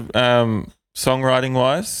been good songwriting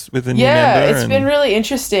wise with the new Yeah, member. it's been really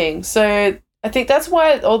interesting. So I think that's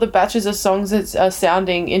why all the batches of songs are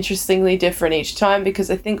sounding interestingly different each time, because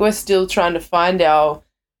I think we're still trying to find our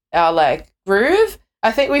like groove.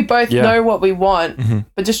 I think we both know what we want,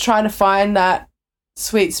 but just trying to find that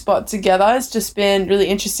sweet spot together has just been really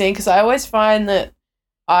interesting, because I always find that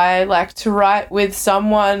I like to write with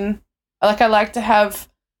someone, like I like to have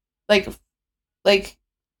like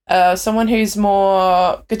someone who's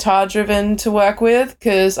more guitar driven to work with,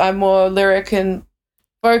 because I'm more lyric and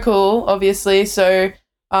vocal, obviously. So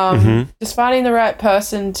just finding the right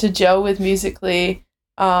person to gel with musically,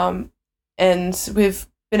 and we've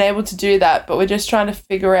been able to do that, but we're just trying to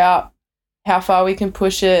figure out how far we can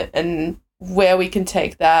push it and where we can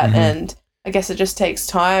take that. And I guess it just takes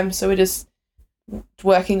time, so we're just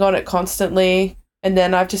working on it constantly. And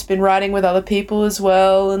then I've just been writing with other people as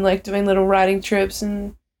well, and like doing little writing trips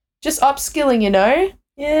and just upskilling,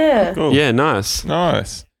 yeah. Cool. Yeah, nice.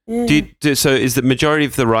 Nice. Yeah. So is the majority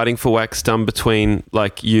of the writing for Wax done between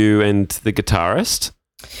like you and the guitarist?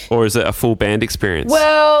 Or is it a full band experience?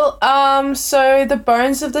 Well, so the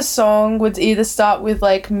bones of the song would either start with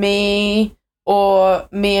like me or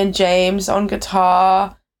me and James on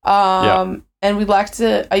guitar. And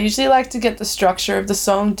I usually like to get the structure of the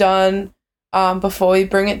song done before we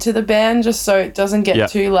bring it to the band, just so it doesn't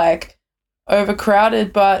get too like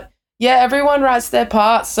overcrowded. But yeah, everyone writes their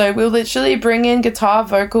parts. So we'll literally bring in guitar,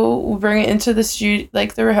 vocal, we'll bring it into the studio,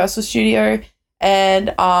 like the rehearsal studio,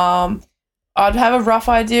 and I'd have a rough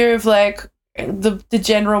idea of like the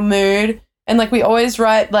general mood, and like we always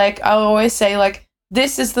write, like I'll always say like,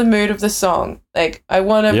 this is the mood of the song. Like I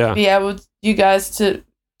want to be able you guys to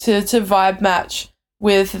vibe match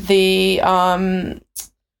with the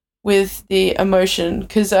emotion,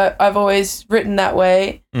 because I've always written that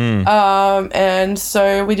way. And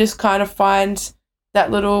so we just kind of find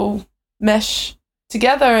that little mesh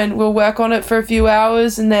together, and we'll work on it for a few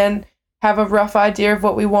hours and then have a rough idea of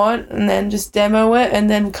what we want, and then just demo it, and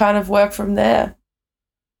then kind of work from there.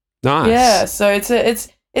 Nice. Yeah, so it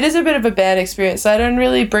is a bit of a band experience. I don't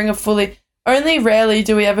really bring only rarely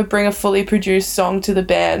do we ever bring a fully produced song to the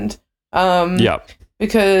band.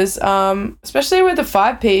 Because especially with the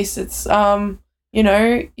 5-piece, it's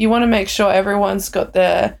you want to make sure everyone's got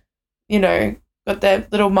their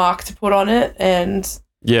little mark to put on it, and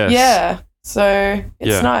so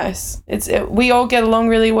it's nice. We all get along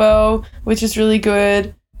really well, which is really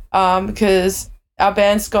good, because our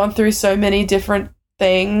band's gone through so many different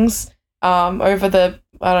things over the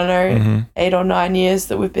 8 or 9 years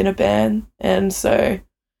that we've been a band, and so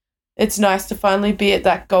it's nice to finally be at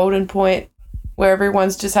that golden point where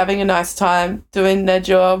everyone's just having a nice time doing their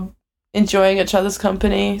job, enjoying each other's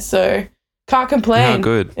company. So can't complain. Yeah,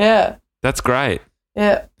 good. Yeah. That's great.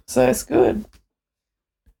 Yeah. So it's good.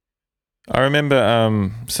 I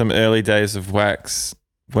remember some early days of Wax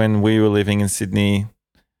when we were living in Sydney,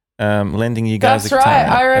 lending you guys That's a guitar right. I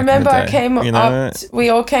back in the remember I day. came You know? up. We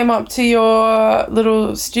all came up to your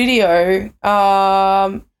little studio.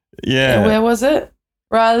 Yeah. Where was it?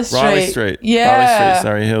 Riley Street. Riley Street. Yeah. Riley Street,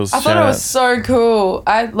 Surrey Hills. I thought Shout it was out. so cool.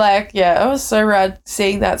 It was so rad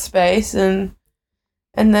seeing that space and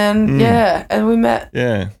then and we met.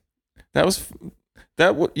 Yeah. Was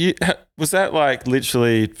that like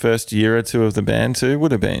literally first year or two of the band too?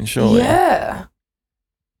 Would have been, surely. Yeah.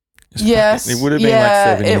 It's Yes. fucking- it would have been like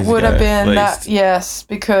 7 years it would have ago, been at that. least. Yes,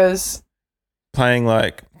 because Playing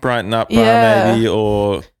like Brighten Up Bar Yeah. maybe,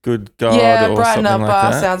 or Good God, or Brighten something Up like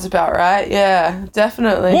Bar that. sounds about right. Yeah,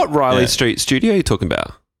 definitely. What Riley Yeah. Street studio are you talking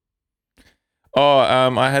about? Oh,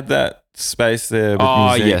 I had that space there. With Oh,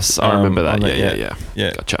 music, yes. I remember that. on the- Yeah.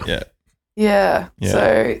 Yeah. Gotcha. Yeah. Yeah. Yeah.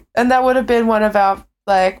 So, and that would have been one of our,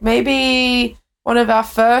 like, maybe one of our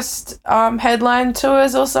first headline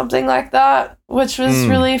tours or something like that, which was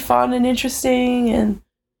really fun and interesting and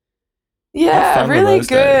yeah, fun were really those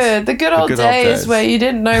good. days? The good old days where you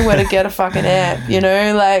didn't know where to get a fucking amp, you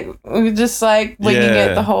know, like we were just like winging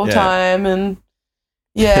it the whole time and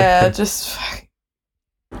just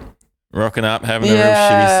Rocking up, having a real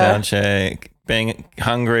shitty sound check, being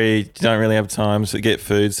hungry, you don't really have time to get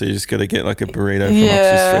food, so you just got to get like a burrito from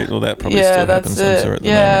Oxford Street. Well, that probably still happens I'm sure, at the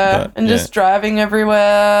moment. But, and just driving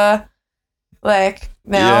everywhere. Like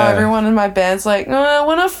now, everyone in my band's like, "Oh, I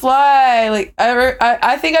want to fly." Like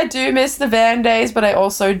I think I do miss the van days, but I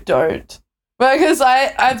also don't. Because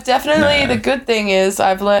I've definitely the good thing is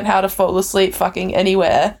I've learned how to fall asleep fucking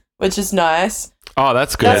anywhere, which is nice. Oh,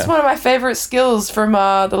 that's good. That's one of my favorite skills from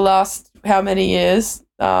the last how many years.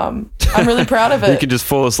 I'm really proud of it. You can just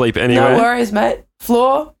fall asleep anywhere. No worries, mate.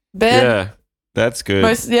 Floor, bed. Yeah. that's good.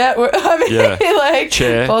 I mean, Yeah. like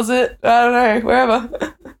Chair. closet. I don't know, wherever.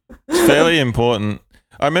 It's fairly important.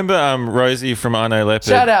 I remember Rosie from I Know Leopard.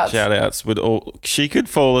 Shout-outs. She could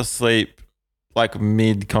fall asleep like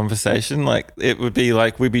mid conversation. Like it would be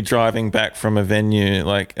like we'd be driving back from a venue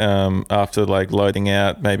like after like loading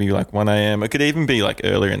out, maybe like 1 a.m. It could even be like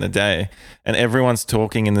earlier in the day, and everyone's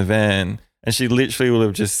talking in the van. And she literally will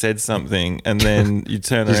have just said something, and then you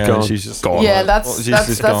turn around and she's just gone. Yeah, She's that's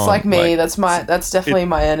just gone. like me. That's definitely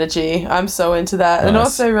my energy. I'm so into that. And Nice.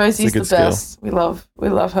 also Rosie's the It's a good best. We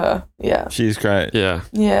love her. Yeah. She's great. Yeah.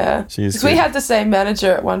 Yeah. She's 'Cause we good. had the same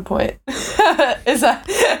manager at one point. Is that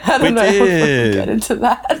I don't We know if we did. get into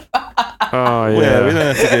that. Oh, yeah. Well, we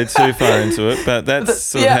don't have to go too far into it, but that's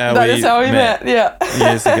sort of how that we is how we met. Yeah.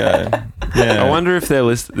 years ago. Yeah. I wonder if they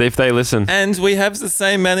listen. And we have the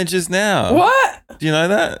same managers now. What? Do you know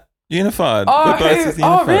that? Unified. Oh, We're both with oh,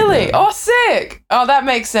 Unified really? now. Oh, sick. Oh, that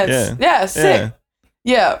makes sense. Yeah, sick.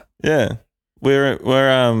 Yeah. Yeah. We're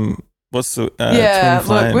what's the Yeah,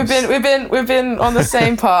 Twin look, Flames. we've been on the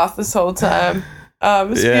same path this whole time.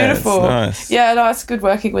 It's beautiful. It's nice. Yeah, no, it's good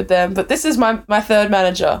working with them. But this is my third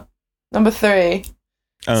manager, number 3.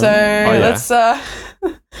 So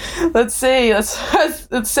let's see.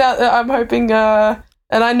 I'm hoping,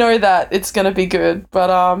 and I know that it's gonna be good. But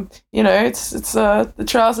you know, it's the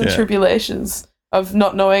trials and tribulations of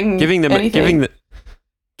not knowing anything.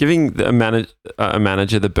 Giving a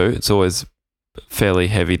manager the boot. It's always a fairly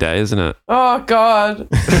heavy day, isn't it? Oh God.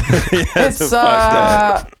 It's It's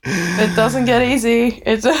a it doesn't get easy.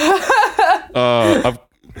 It's Oh,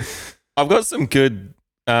 I've got some good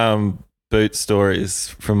boot stories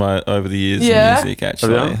from my over the years Yeah? in music.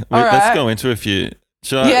 Actually, Oh, yeah? Let's Alright. go into a few.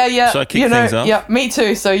 Should yeah. I kick things off? Yeah, me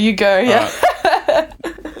too. So you go. Yeah.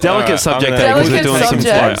 Delicate Alright, subject I'm there gonna- because we're doing some like,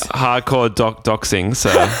 Delicate hardcore doxing. So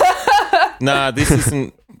Nah, this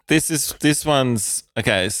isn't. This one's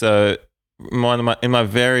okay. So, in my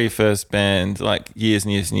very first band, like years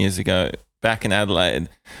and years and years ago, back in Adelaide,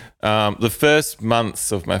 the first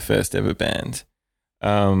months of my first ever band,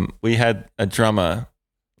 we had a drummer.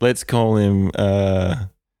 Let's call him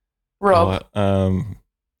Rob.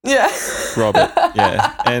 Yeah. Robert.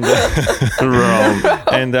 Yeah, and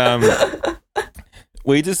and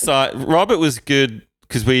we decided Robert was good.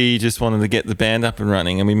 Because we just wanted to get the band up and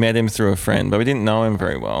running, and we met him through a friend, but we didn't know him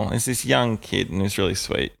very well. He's this young kid, and he was really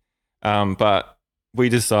sweet. But we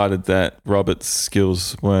decided that Robert's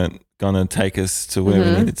skills weren't going to take us to where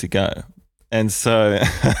we needed to go. And so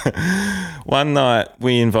one night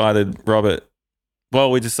we invited Robert.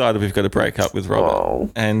 Well, we decided we've got to break up with Robert.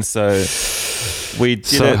 Whoa. And so we did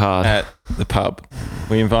So it hard. at the pub.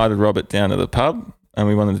 We invited Robert down to the pub. And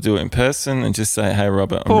we wanted to do it in person and just say, "Hey,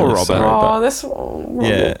 Robert, I'm Poor really Robert. sorry, Oh, but this.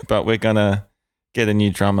 yeah, but we're gonna get a new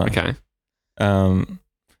drummer." okay. And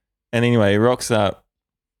anyway, he rocks up,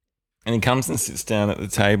 and he comes and sits down at the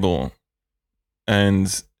table,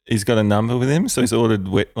 and he's got a number with him, so he's ordered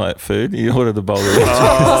food. He ordered a bowl of wedges.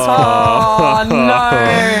 Oh,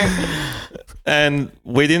 no. And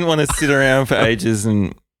we didn't want to sit around for ages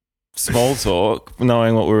and small talk,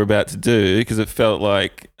 knowing what we were about to do, because it felt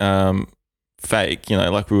like fake,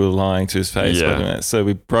 like we were lying to his face. Yeah. So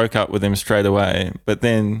we broke up with him straight away. But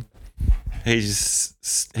then he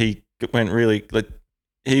went really,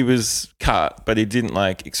 he was cut, but he didn't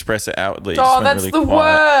express it outwardly. He just went that's really the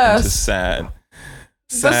quiet and worst. just sad.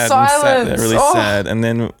 The Sad and sat there silence. really Oh. sad. And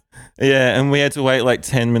then, and we had to wait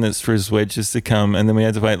 10 minutes for his wedges to come. And then we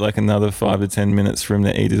had to wait another 5 to 10 minutes for him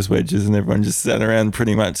to eat his wedges. And everyone just sat around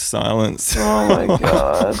pretty much silence. Oh, my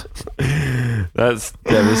God. That's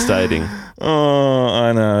devastating. Oh,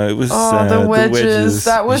 I know. It was Oh, sad. the wedges.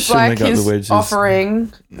 That You was shouldn't have got his the wedges.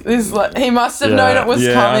 offering. He must have Yeah. known it was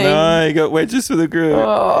yeah, coming. I know. He got wedges for the group.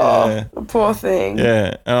 Oh, Yeah. the poor thing.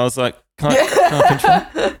 Yeah. And I was like, can I control?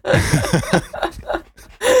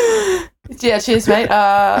 Yeah, cheers, mate.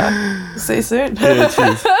 See you soon. Yeah,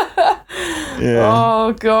 cheers. Yeah.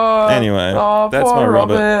 Oh, God. Anyway, oh, that's poor my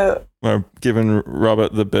Robert. Robert. We're giving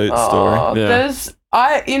Robert the boot story. Oh, Yeah.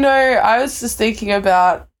 I was just thinking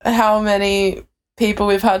about how many people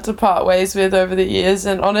we've had to part ways with over the years,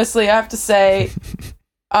 and honestly, I have to say,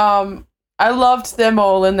 I loved them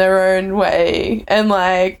all in their own way, and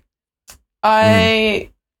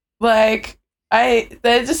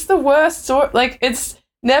they're just the worst sort. It's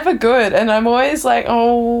never good, and I'm always like,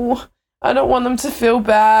 oh, I don't want them to feel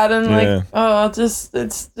bad, and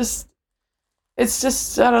it's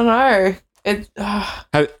just I don't know.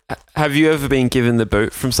 Have you ever been given the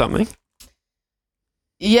boot from something?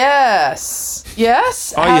 Yes. Oh,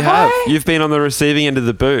 you have. I? You've been on the receiving end of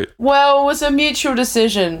the boot. Well, it was a mutual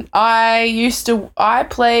decision. I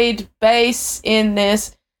played bass in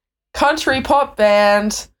this country pop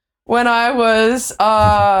band when I was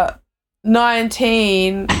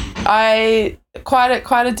 19. Quite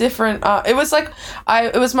a different it was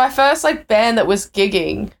it was my first band that was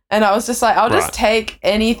gigging, and I was just like, I'll just Right. take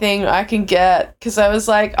anything I can get, because I was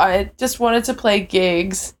like, I just wanted to play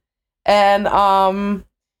gigs, and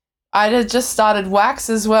I had just started Wax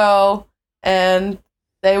as well, and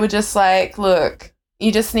they were just like, look,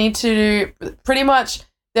 you just need to pretty much,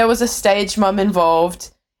 there was a stage mum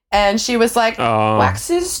involved, and she was like, Oh. Wax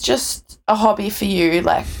is just a hobby for you,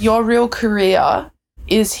 your real career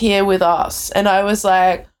is here with us. And I was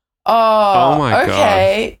like, Oh my God.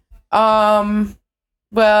 okay.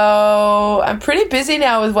 Well, I'm pretty busy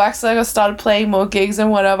now with Wax. I started playing more gigs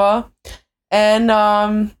and whatever.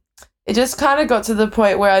 And it just kind of got to the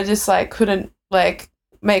point where I just couldn't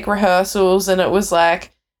make rehearsals, and it was and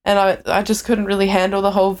I just couldn't really handle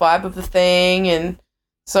the whole vibe of the thing, and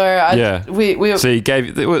so we So you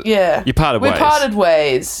gave. yeah, You parted we ways. parted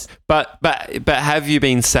ways. But have you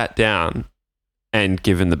been sat down and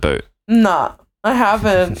given the boot? Nah, I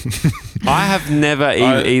haven't. I have never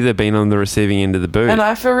either been on the receiving end of the boot. And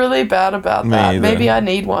I feel really bad about Me that. either. Maybe I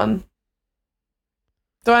need one.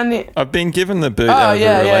 Do I need? I've been given the boot Oh, out of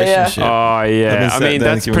yeah, a yeah, yeah. relationship. Oh I've been yeah, I sat mean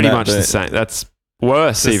down that's given pretty that much the boot. same. That's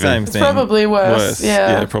worse It's the even. same It's thing. probably worse.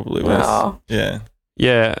 Yeah. probably worse. Wow. Yeah.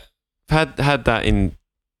 Yeah, I've had that in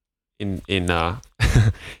in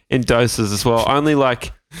doses as well. Only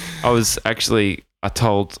I was actually I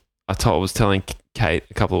was telling Kate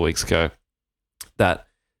a couple of weeks ago that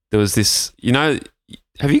there was this.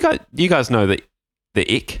 Have you guys know the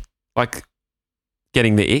ick,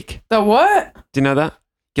 getting the ick? The what? Do you know that?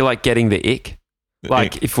 You're getting the ick.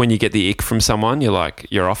 If when you get the ick from someone,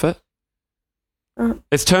 you're off it.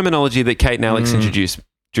 It's terminology that Kate and Alex introduced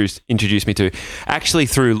me to, actually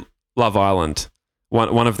through Love Island.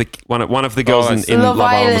 One of the girls in Love Love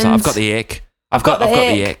Island was like, Island. I've got the ick. I've got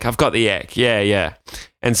the ick. I've got the ick. Yeah.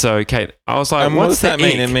 And so Kate, I was like, And what what's does that the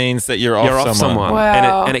mean? ick? It means that you're You're off off someone. someone,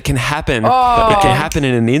 Wow. and it can happen. Oh. It can happen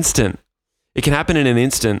in an instant. It can happen in an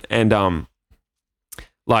instant, and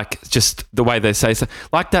just the way they say so,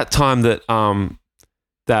 that time that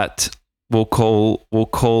that we'll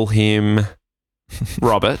call him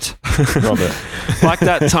Robert. Robert.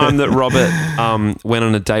 That time that Robert went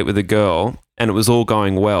on a date with a girl, and it was all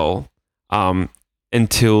going well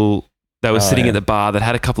until they were sitting at the bar. That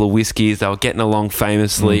had a couple of whiskeys. They were getting along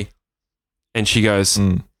famously, and she goes,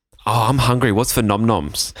 "Oh, I'm hungry. What's for nom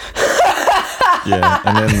noms?" Yeah,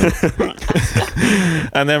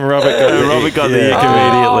 and then Robert got the ick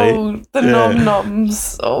immediately. Oh, the Yeah. nom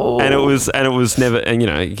noms. Oh. And it was never. And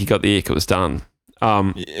he got the ick. It was done.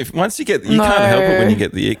 Once you can't help it when you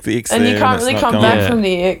get the ick. The ick's and there you can't it's really not come gone. back Yeah. from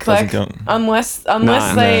the ick, Doesn't go- unless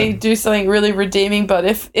No. they do something really redeeming. But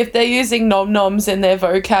if they're using nom noms in their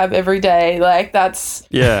vocab every day, that's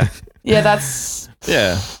Yeah. that's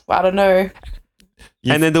Yeah. I don't know.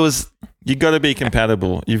 And then there was, You got to be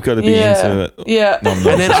compatible. You've got to be Yeah. into it. Yeah. Nom-noms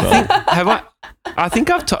and then as I well. think I think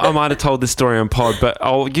I might have told this story on pod, but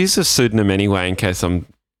I'll use a pseudonym anyway in case I'm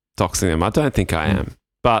doxing them. I don't think I am,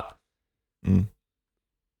 but Mm.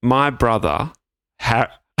 my brother Harry,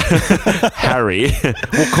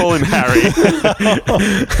 we'll call him Harry.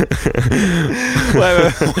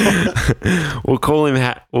 We'll call him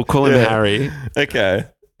Yeah. Harry. Okay.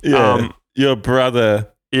 Yeah. Your brother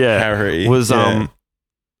Yeah, Harry was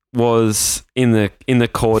in the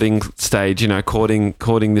courting stage,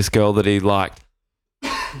 courting this girl that he liked,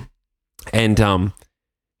 and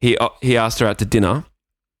he asked her out to dinner,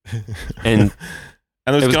 and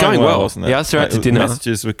And it was going well. wasn't it? He asked her out to Like, dinner.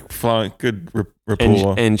 Messages were flowing, good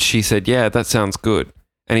rapport. and she said, "Yeah, that sounds good,"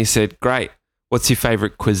 and he said, "Great. What's your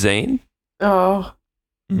favorite cuisine?" Oh.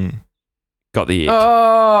 Mm. Got the ick.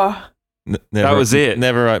 Oh. Never, was it.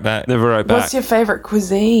 Never wrote back. Never wrote back. What's your favorite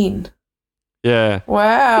cuisine? Yeah.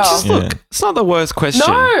 Wow. Which is, look, it's not the worst question.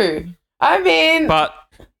 No. I mean, But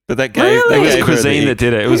But that gave, Really? that it was gave her cuisine the- that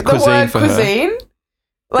did it. It was the cuisine word for her. cuisine?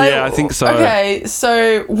 Yeah, I think so. Okay,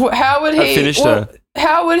 so how would I he? finished well, her.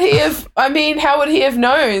 How would he have? I mean, how would he have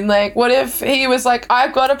known? Like, what if he was like,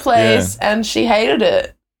 "I've got a place," and she hated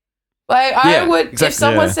it? Like, I Yeah, would exactly. if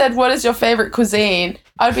someone Yeah. said, "What is your favorite cuisine?"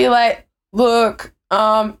 I'd be like, "Look,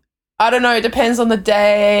 I don't know. It depends on the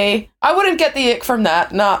day." I wouldn't get the ick from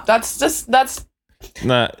that. Nah, that's Nah,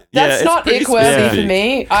 yeah, that's it's not pretty ick worthy specific. for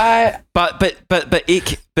me. I But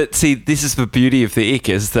ick. But see, this is the beauty of the ick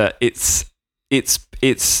is that it's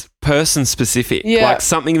person specific. Yeah. Like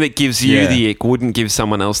something that gives you Yeah. the ick wouldn't give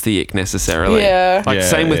someone else the ick necessarily. yeah. Like Yeah,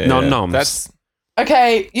 same with yeah, non-noms. That's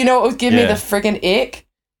Okay, you know what would give me Yeah. the friggin' ick?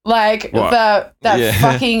 Like What? that Yeah.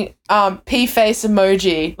 fucking pea face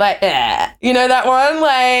emoji. Like you know that one?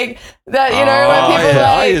 Like that you know Oh, when people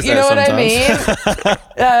yeah, I like use you that know what I mean?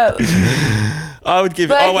 I would give.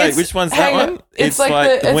 Like, Oh wait, it's- which one's that hang on. one? It's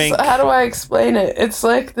like the the wink. how do I explain it? It's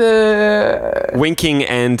like the Winking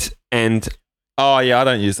and Oh yeah, I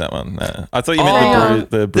don't use that one. No. I thought you Oh. meant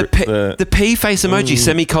the the P face emoji, Ooh.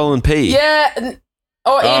 semicolon P. yeah, or even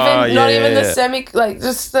Oh, not yeah, even yeah, the yeah. semi like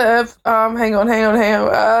just the hang on.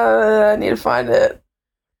 I need to find it.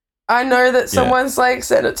 I know that someone's like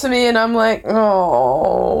sent it to me and I'm like,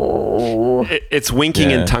 oh It's winking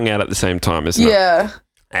Yeah. and tongue out at the same time, isn't it? yeah.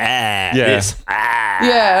 Ah, Yeah. this. Ah.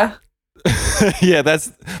 Yeah. yeah, that's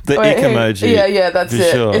the Wait, ick emoji. Yeah, that's for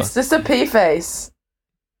it. sure. It's just a P face.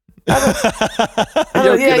 You're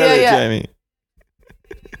yeah, good at it, yeah. Jamie.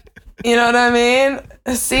 You know what I mean?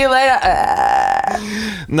 See you later.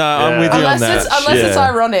 No, I'm with you on Unless that. it's Yeah. You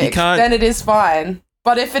ironic, can't. then it is fine.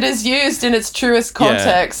 But if it is used in its truest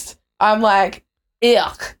context, I'm like,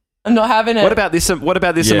 ick. I'm not having it. What about this? What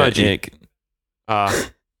about this yeah, emoji? ick.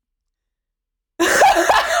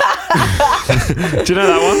 Do you know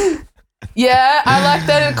that one? Yeah, I like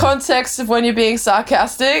that in context of when you're being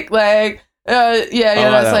sarcastic. Like, yeah, I like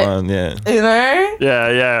that's that like, one. Yeah, you know?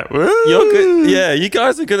 Yeah. you're good. Yeah, you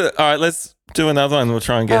guys are good at. All right, let's do another one. We'll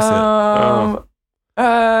try and guess Hang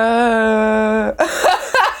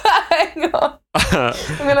on.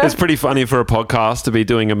 gonna- It's pretty funny for a podcast to be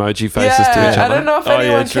doing emoji faces to each I other. don't know if Oh, yeah,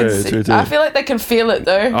 anyone true, can see. true, true. I feel like they can feel it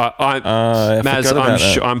though. I I Maz, forgot about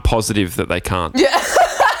that. I'm positive that they can't. Yeah.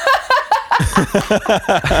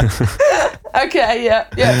 Okay. Yeah.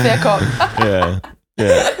 Fair cop. yeah.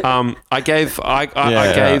 I gave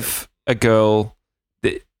Yeah. gave a girl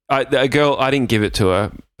I didn't give it to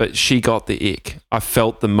her, but she got the ick. I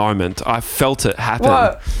felt the moment. I felt it happen.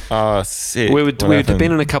 What? Oh, sick. We What had happened?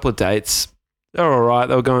 been on a couple of dates. They were all right.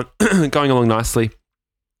 They were going going along nicely,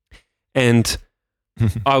 and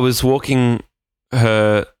I was walking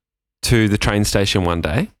her to the train station one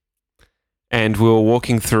day, and we were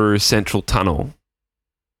walking through Central Tunnel,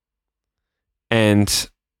 and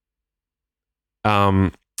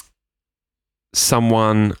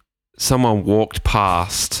someone walked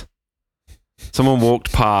past. Someone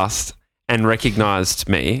walked past and recognized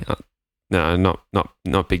me. No,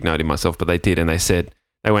 not big noting myself, but they did, and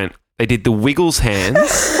they did the Wiggles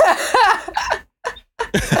hands.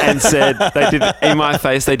 And said they did in my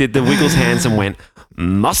face. They did the Wiggles hands and went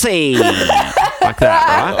mossy like that,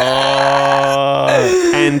 right?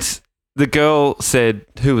 Oh. And the girl said,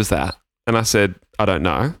 "Who was that?" And I said, "I don't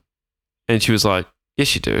know." And she was like,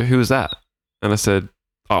 "Yes, you do. Who was that?" And I said,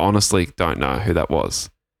 "I honestly don't know who that was."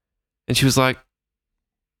 And she was like,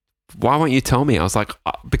 "Why won't you tell me?" I was like,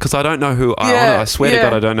 "Because I don't know who. I swear to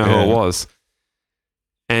God, I don't know who Yeah. it was."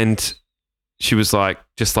 And she was like,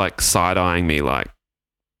 just like side eyeing me, like.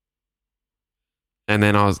 And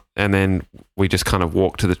then we just kind of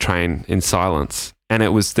walked to the train in silence. and it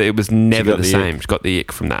was never got the the same. She got the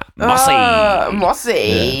ick from that. Mossy.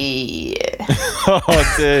 Mossy.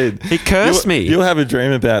 Oh, dude. He cursed me. You'll have a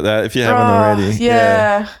dream about that if you haven't Oh, already.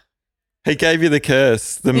 Yeah. He gave you the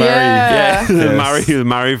curse, the Murray. Yeah. the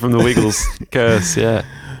Murray from the Wiggles curse. Yeah.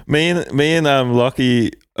 Me and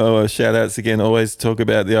Lockie, shout outs again, always talk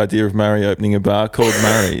about the idea of Murray opening a bar called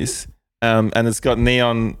Murray's. And it's got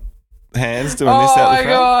neon hands doing this Oh out my the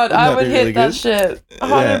front. god, Wouldn't I that would be hit really that good? shit.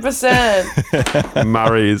 100%.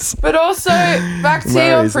 Murray's. But also, back to your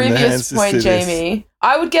Murray's and the previous hands just point, do this. Jamie,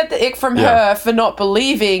 I would get the ick from Yeah. her for not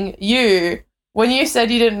believing you when you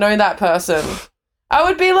said you didn't know that person. I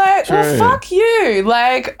would be like, well, True. fuck you.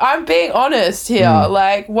 Like, I'm being honest here.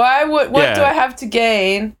 Like, what Yeah. do I have to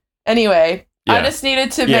gain? Anyway, I Yeah. just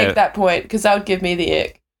needed to Yeah. make that point because that would give me the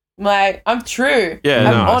ick. I'm like, I'm true. Yeah, I'm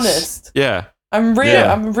nice. honest. Yeah. I'm real.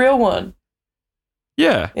 Yeah. I'm a real one.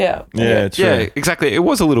 Yeah. Yeah. Yeah, true. Yeah, exactly. It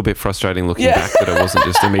was a little bit frustrating looking Yeah. back that I wasn't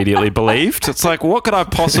just immediately believed. It's like, what could I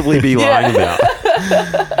possibly be lying about?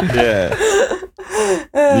 Yeah.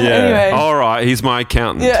 Anyway. All right, he's my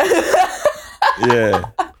accountant. Yeah. Yeah.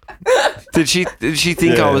 Did she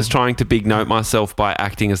think Yeah. I was trying to big note myself by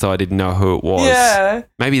acting as though I didn't know who it was? Yeah.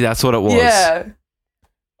 Maybe that's what it was. Yeah.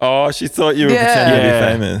 Oh, she thought you were Yeah. pretending Yeah. to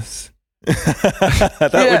be famous.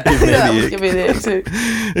 that would give me That the would ick. give me the ick too.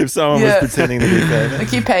 If someone Yeah. was pretending to be famous.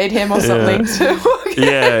 Like you paid him or something to.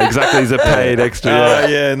 Yeah, exactly. He's a paid extra. Oh,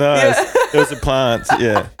 yeah, nice. Yeah. It was a plant.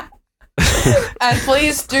 Yeah. And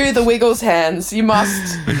please do the Wiggles hands. You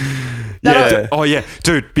must. Yeah. Oh yeah,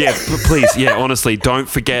 dude. Yeah, please. Yeah, honestly, don't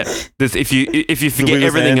forget this. If you forget Wiggles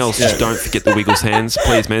everything hands, else, yeah. just don't forget the Wiggles hands,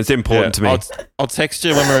 please, man. It's important to me. I'll text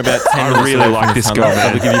you when we're about 10 I minutes really away like from the this tunnel. girl,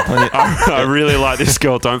 man. That'll give you plenty. I really like this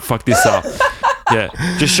girl. Don't fuck this up. Yeah,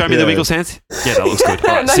 just show me the Yeah. Wiggles hands. Yeah, that looks good.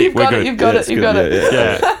 All right, No, sit. you've We're got good. it. You've got it's it. You've good, got it.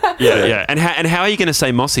 Yeah, yeah, yeah. And how are you going to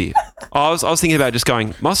say Mossy? I was thinking about just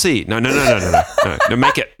going Mossy. No.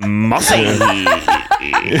 Make it Mossy.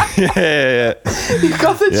 Yeah. You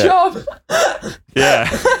got the Yeah. job. Yeah.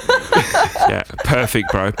 Yeah.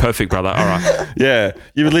 Perfect, bro. Perfect, brother. All right. Yeah.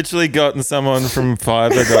 You've literally gotten someone from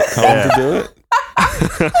Fiverr.com to do it.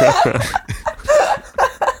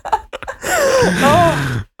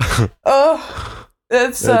 Oh,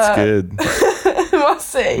 That's good.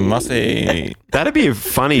 Mossy. Mussy. That'd be a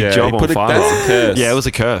funny Yeah, job on that's a Fiverr. curse. Yeah, it was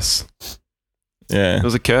a curse. Yeah. It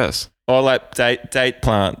was a curse. Or like date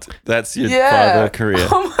plant. That's your Yeah. Fiverr career.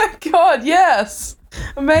 Oh my god, yes.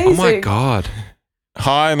 Amazing. Oh my god.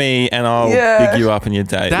 Hire me and I'll Yeah. big you up on your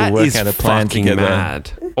date. That we'll work is out a plan fucking together.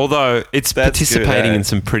 mad. Although it's That's participating good, eh? in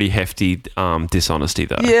some pretty hefty dishonesty,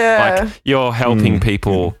 though. Yeah. like you're helping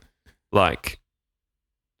people, like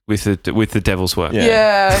with the devil's work.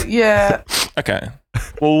 Yeah. Yeah. Okay.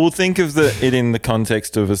 Well, we'll think of it in the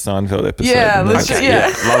context of a Seinfeld episode. Yeah, and let's then- ju-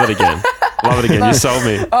 yeah. Love it again. Love it again. You sold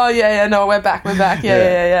me. Oh yeah. No, we're back.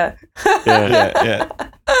 Yeah. Yeah.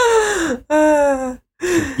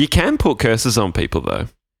 You can put curses on people though.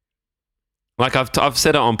 Like I've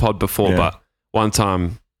said it on pod before, Yeah. but one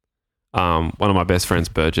time, one of my best friends,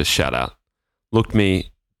 Burgess, shout out, looked me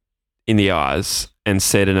in the eyes and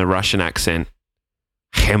said in a Russian accent,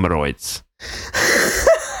 "Hemorrhoids."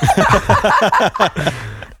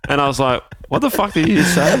 And I was like, "What the fuck did you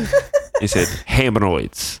just say?" He said,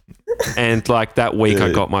 "Hemorrhoids." And like that week, I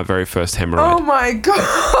Dude. got my very first Oh hemorrhoid. my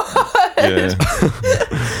god.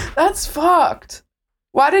 Yeah. That's fucked.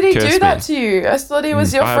 Why did he Curse do that me. to you? I thought he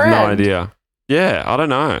was your I friend. have no idea. Yeah, I don't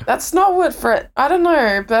know. That's not what I don't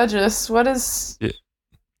know, Burgess. What is?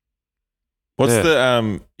 What's Yeah.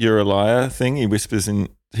 the you're a liar thing? He whispers in.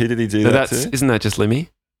 Who did he do So that to? isn't that just Limmy?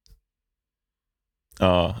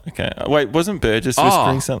 Oh, okay. Wait, wasn't Burgess Oh.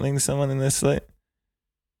 whispering something to someone in their sleep?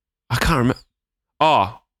 I can't remember.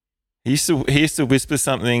 Oh, He used to whisper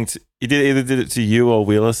something. He either did it to you or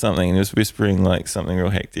Will or something, and he was whispering like something real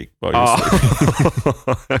hectic while you were sleeping.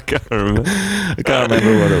 oh. I can't remember. I can't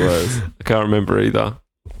remember what it was. I can't remember either.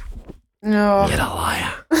 No. You're a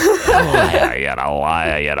liar. Liar, you're a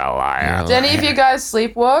liar, you're a liar. Do any of you guys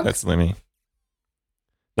sleepwalk? That's Lemmy.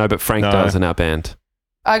 No, but Frank No. does in our band.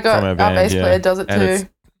 I got From our our band, bass yeah. player does it And it's- too.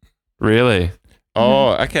 Really?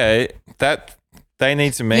 Oh, okay. That they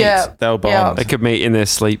need to meet. Yeah. They'll bond. They could meet in their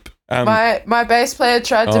sleep. My bass player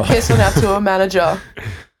tried to Oh. piss on our tour manager.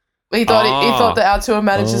 He thought he thought that our tour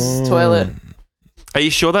manager's toilet. Are you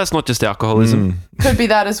sure that's not just alcoholism? Could be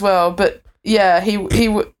that as well, but yeah, he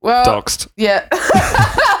well Doxed. yeah.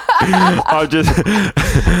 I just.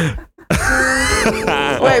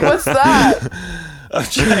 Wait, what's that? I've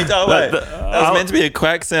changed. Oh wait, that was meant to be a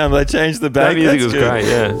quack sound, but I changed the back. That music That's was good. great,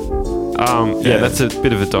 yeah. Yeah, Yeah. that's a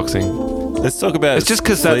bit of a doxing. Let's talk about. It's just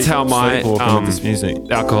 'cause that's how my, sleepwalking with this music.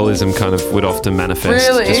 Alcoholism kind of would often manifest.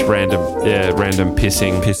 Really? Just random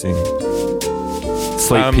pissing, Pissing.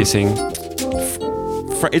 sleep pissing.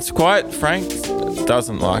 It's quite. Frank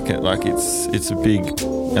doesn't like it. Like it's a big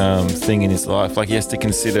thing in his life. Like he has to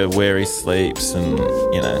consider where he sleeps, and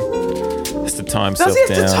has to time Does himself he have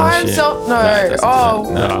down. to time and shit. himself? No. he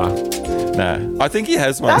doesn't do that. Nah. No. I think he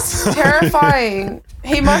has one. That's terrifying.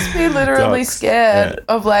 He must be literally Ducks, scared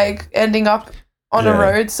of like ending up on a Yeah.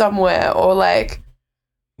 road somewhere or like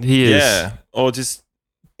He is. Yeah, or just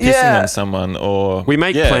pissing on someone, or We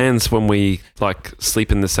make plans when we like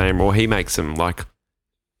sleep in the same, or he makes them. Like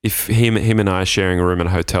if him and I are sharing a room in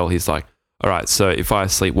a hotel, he's like, "All right, so if I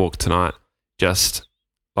sleepwalk tonight, just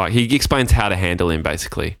like he explains how to handle him.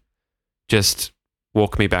 Basically, just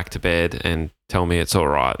walk me back to bed and tell me it's all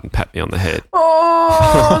right and pat me on the head."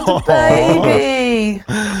 oh, the baby.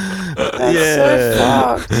 That's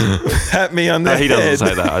so fucked. Pat me on the No, he head. doesn't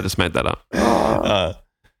say that. I just made that up.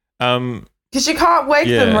 Because you can't wake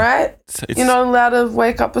Yeah. them, right? it's- You're not allowed to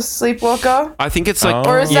wake up a sleepwalker. I think it's like, Oh.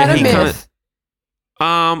 Or is yeah, that a he kinda- myth?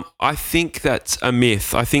 I think that's a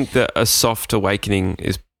myth. I think that a soft awakening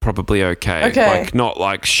is probably okay. Okay. Like not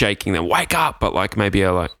like shaking them, wake up, but like maybe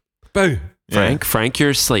a like, Boo. Frank, you're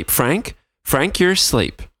asleep. Frank, you're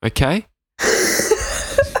asleep. Okay.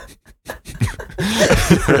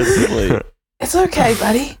 Asleep. It's okay,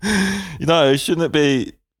 buddy. Shouldn't it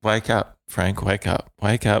be wake up, Frank, wake up,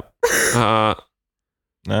 wake up? Uh,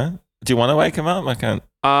 No? Do you want to wake him up? I can't.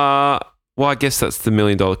 well, I guess that's the $1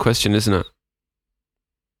 million question, isn't it?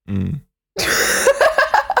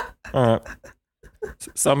 All right.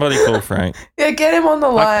 Somebody call Frank. Yeah, get him on the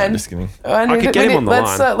I'm line. just kidding. I could get him on the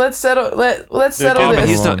let's, line. let's settle. Let's Yeah, settle Oh, but this.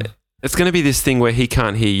 he's not. It's going to be this thing where he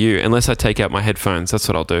can't hear you unless I take out my headphones. That's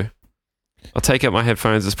what I'll do. I'll take out my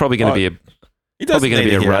headphones. It's probably going to be He doesn't need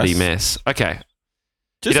to a hear ruddy us. mess. Okay.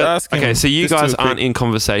 Just You don't- ask him. Okay, so you Just do guys a quick- aren't in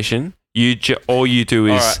conversation. All you do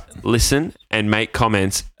is All listen and make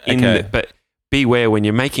comments. Okay. But beware when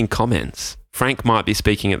you're making comments. Frank might be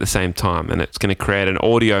speaking at the same time, and it's going to create an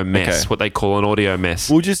audio mess. Okay. What they call an audio mess.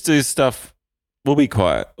 We'll just do stuff. We'll be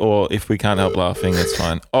quiet, or if we can't help laughing, that's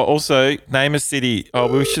fine. Oh, also, name a city. Oh,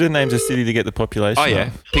 we should have named a city to get the population. Oh yeah,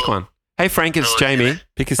 up. pick one. Hey Frank, it's Jamie.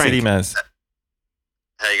 Pick a Frank. city, Maz.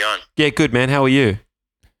 How you going? Yeah, good man. How are you?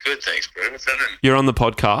 Good, thanks, bro. What's happening? You're on the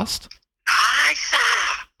podcast.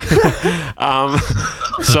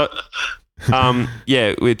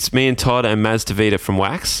 Yeah, it's me and Todd and Maz DeVita from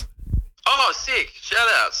Wax. Oh, sick. Shout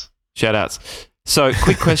outs. Shout outs. So,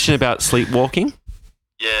 quick question about sleepwalking.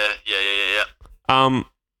 Yeah.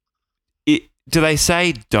 Do they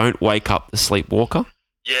say don't wake up the sleepwalker?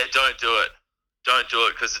 Yeah, don't do it. Don't do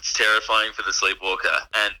it because it's terrifying for the sleepwalker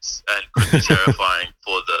and could be terrifying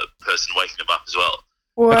for the person waking them up as well.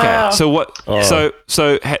 Wow. Okay. So what? Oh.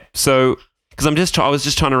 So because I was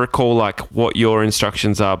just trying to recall like what your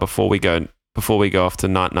instructions are before we go off to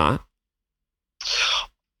night.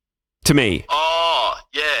 To me, Oh,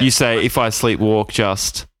 yeah. you say if I sleepwalk,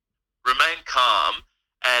 just Remain calm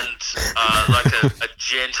and like a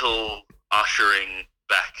gentle ushering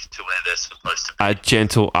back to where they're supposed to be. a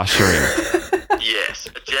gentle ushering. Yes,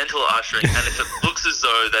 a gentle ushering. And if it looks as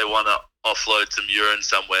though they want to offload some urine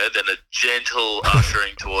somewhere, then a gentle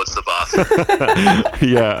ushering towards the bathroom.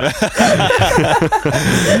 Yeah.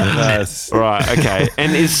 Nice. Right. Okay.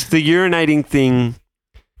 And is the urinating thing?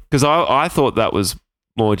 Because I thought that was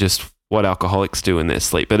more just what alcoholics do in their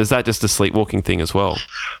sleep, but is that just a sleepwalking thing as well?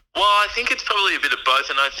 Well, I think it's probably a bit of both,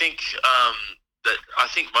 and I think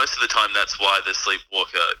most of the time that's why the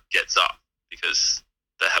sleepwalker gets up because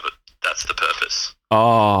they have it. That's the purpose.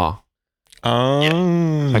 Oh.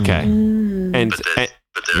 Oh. Okay. Mm. And But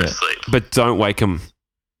they're Yeah. asleep. but don't wake them.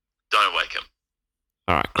 Don't wake them.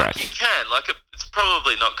 All right. You Great. can. It's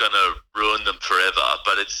probably not going to ruin them forever,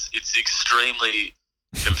 but it's extremely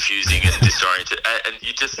confusing and disoriented, and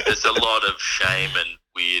there's a lot of shame and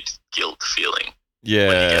weird guilt feeling. Yeah.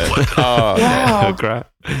 When you get woken Oh, Wow. Great.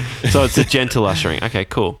 So it's a gentle ushering. Okay.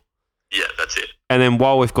 Cool. Yeah, that's it. And then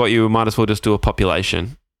while we've got you, we might as well just do a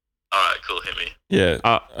population. All right, cool. Hit me. yeah.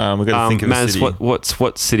 We've got to think of a Maz, city.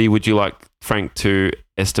 what city would you like Frank to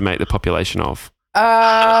estimate the population of?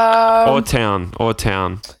 Or town.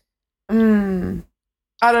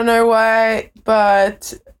 I don't know why,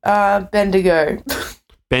 but Bendigo.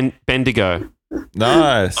 Bendigo.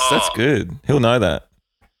 Nice. Oh. That's good. He'll know that.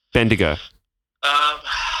 Bendigo.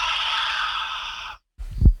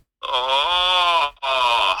 Oh,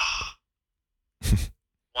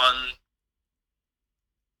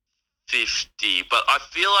 150, but I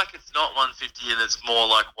feel like it's not 150 and it's more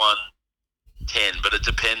like 110, but it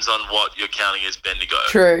depends on what you're counting as Bendigo.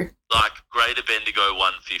 True. Like Greater Bendigo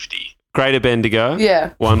 150. Greater Bendigo.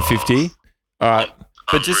 Yeah. 150. All right.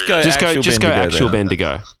 But just go Just go Bendigo actual then.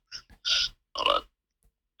 Bendigo. Hold on.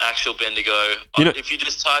 Actual Bendigo. You know- If you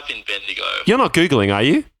just type in Bendigo. You're not Googling, are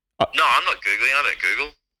you? No, I'm not Googling. I don't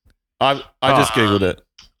Google. I just Googled it.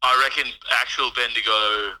 I reckon actual Bendigo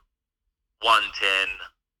 110,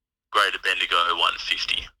 Greater Bendigo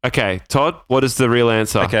 150. Okay, Todd, what is the real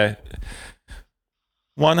answer? Okay.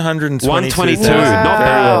 122. 122. Wow. Not Very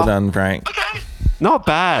bad. well done, Frank. Okay, Not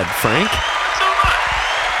bad, Frank. that's all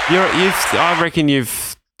right. I reckon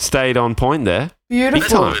you've stayed on point there. Beautiful.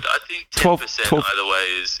 That's time. good. I think 12 10% either way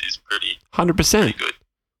is pretty 100%. good.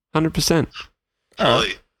 100%. All right.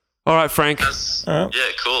 Fully. All right, Frank. That's- All right.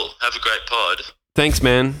 Yeah, cool. Have a great pod. Thanks,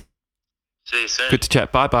 man. See you soon. Good to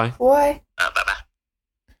chat. Bye-bye. Boy. Bye-bye.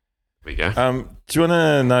 There we go. Do you want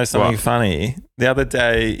to know something What? funny? The other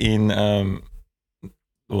day in,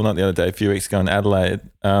 well, not the other day, a few weeks ago in Adelaide,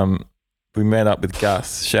 we met up with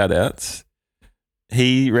Gus. Shout outs.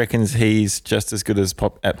 He reckons he's just as good as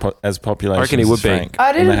population. I reckon he would as be. Frank. I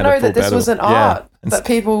And they didn't had a know full that this battle. was an Yeah. art And that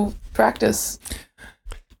people practice.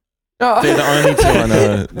 Oh. They're the only two I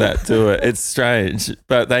know that do it. It's strange,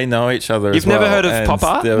 but they know each other. You've as well. never heard of And pop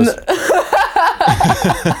art? there was-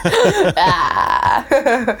 Ah.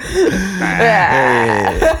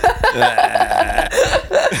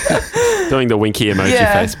 Doing the winky emoji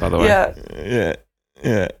Yeah, face, by the way.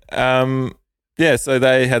 Yeah. yeah. So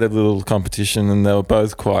they had a little competition, and they were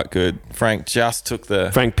both quite good. Frank just took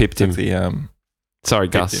the Frank pipped him. Sorry,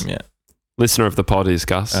 picked Gus. him, yeah. Listener of the pod is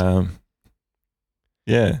Gus.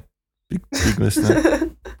 Yeah, big listener,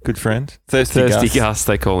 good friend, thirsty Gus. Gus.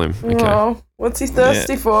 They call him. Okay. Oh, what's he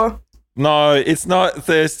thirsty for? No, it's not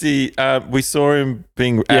thirsty. We saw him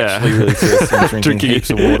being Yeah. actually really thirsty and drinking heaps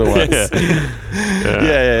of water once. Yeah.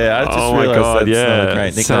 Yeah. I just Oh my realised god! that's Yeah, not a great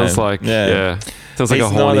nickname. sounds like sounds like He's a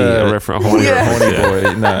horny, not a reference, a horny, Yeah. horny yeah. boy.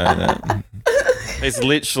 No. He's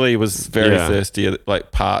literally was very Yeah. thirsty,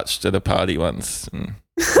 like parched at a party once. And,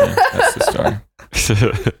 yeah, that's the story.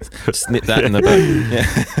 Snip that in the butt.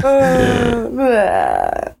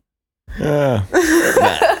 Yeah.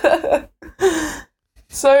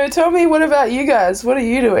 So tell me, what about you guys? What are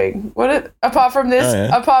you doing? Apart from this?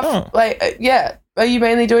 Oh, yeah. Are you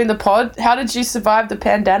mainly doing the pod? How did you survive the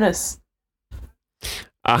pandanus?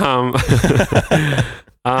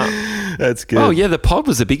 That's good. Oh yeah, the pod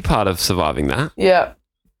was a big part of surviving that. Yeah,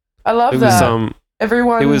 I love It that. was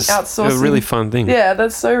Everyone it was outsourcing. a really fun thing. Yeah,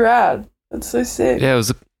 that's so rad. That's so sick. Yeah, it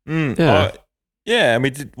was. Yeah. Yeah, and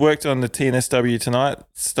we worked on the TNSW Tonight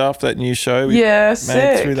stuff, that new show. We Yeah, made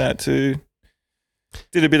sick. through that too.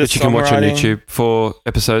 Did a bit of That you can watch on songwriting. YouTube for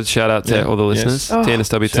episodes. Shout out to Yeah, all the yes. listeners. Oh.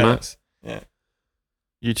 TNSW tonight. Shout-outs. Yeah.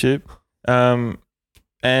 YouTube.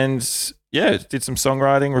 And yeah, did some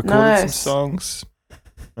songwriting, recorded some Nice.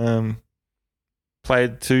 songs.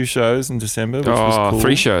 Played 2 shows in December, which was Oh, cool.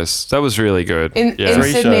 3 shows. That was really good. In yeah.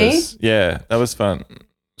 3 Sydney? shows. Yeah, that was fun.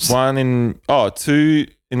 2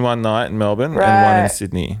 in one night in Melbourne and 1 in Right.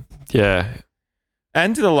 Sydney. Yeah.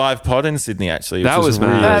 And did a live pod in Sydney actually. Which That was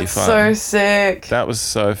really mad. That's fun. so sick. That was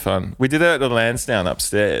so fun. We did it at the Lansdowne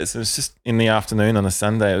upstairs. It was just in the afternoon on a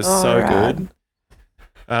Sunday. It was Oh, so rad. good.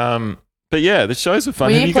 But yeah, the shows were fun.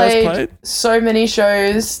 We Have you guys played played? so many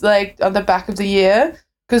shows like on the back of the year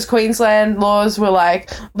because Queensland laws were like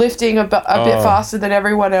lifting a bit Oh. faster than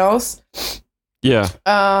everyone else. Yeah.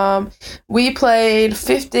 We played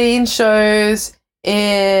 15 shows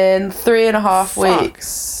in 3.5 Fuck.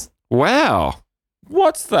 weeks. Wow.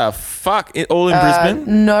 What the fuck? All in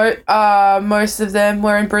Brisbane? No, most of them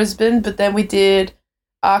were in Brisbane, but then we did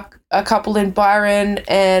a couple in Byron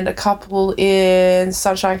and a couple in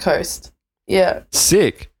Sunshine Coast. Yeah,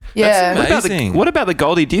 Sick. yeah. Amazing. What about the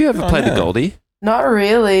Goldie? Do you ever Oh, play the yeah. Goldie? Not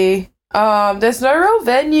really. There's no real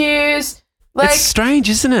venues. Like It's strange,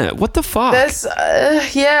 isn't it? What the fuck? there's,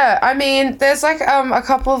 yeah. I mean, there's like a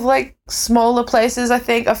couple of like smaller places. I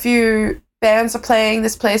think a few bands are playing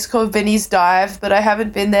this place called Vinny's Dive, but I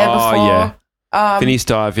haven't been there Oh, before. yeah. Vinny's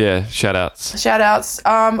Dive, yeah. Shout outs. Shout outs.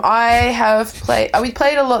 I have played. We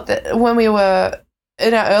played a lot when we were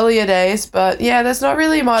in our earlier days, but yeah, there's not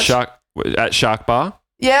really much. At Shark Bar.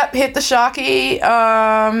 Yep, hit the Sharky.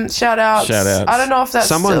 Shout outs. Shout outs. I don't know if that's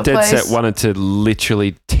Someone still a dead place. set wanted to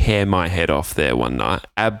literally tear my head off there one night.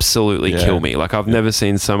 Absolutely Yeah. kill me. Like I've never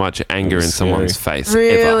seen so much anger in was someone's scary. face. Ever.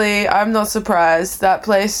 Really, I'm not surprised. That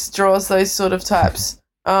place draws those sort of types.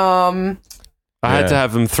 I had Yeah. to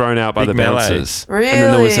have them thrown out by Big the melee. bouncers.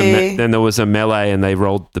 Really? And then there was a melee and they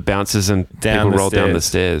rolled the bouncers and Down people the rolled down the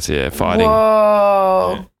stairs. Yeah, fighting.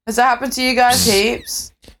 Whoa. Yeah. Has that happened to you guys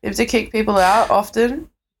heaps? You have to kick people out often?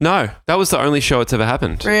 No, that was the only show it's ever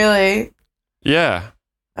happened. Really? Yeah.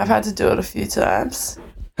 I've had to do it a few times.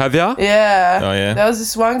 Have ya? Yeah. Oh, yeah. There was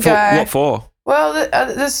this one For, guy. what for? Well,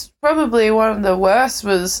 this probably one of the worst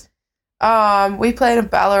was we played in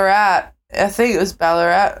Ballarat. I think it was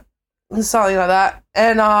Ballarat, something like that.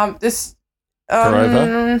 And this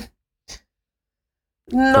Grover?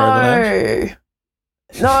 no,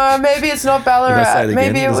 no, maybe it's not If I say Ballarat. it again,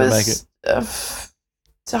 Maybe it it doesn't was.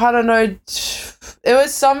 I don't know. It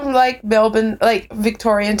was some like Melbourne, like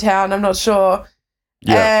Victorian town. I'm not sure.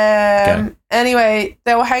 Yeah. Okay. Anyway,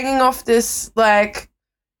 they were hanging off this like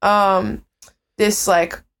I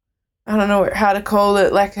don't know how to call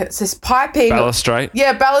it. Like it's this piping. Balustrade.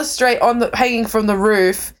 Yeah, balustrade hanging from the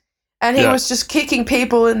roof, and he Yeah. was just kicking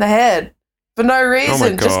people in the head for no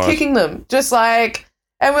reason, just God. kicking them, just like.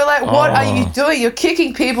 And we're like, "What are you doing? You're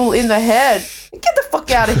kicking people in the head. Get the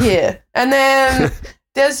fuck out of here!" And then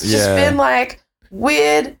there's just Yeah. been like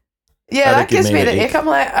weird. Yeah, That'd that gives give me me the the ick. I'm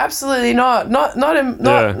like, absolutely not in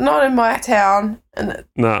my town.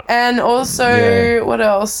 No. And also, Yeah. what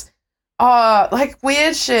else? Like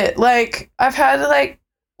weird shit. Like I've had like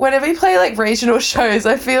whenever you play like regional shows,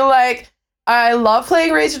 I feel like I love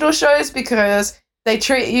playing regional shows because they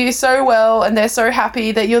treat you so well and they're so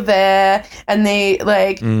happy that you're there and they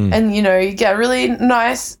like and you know you get a really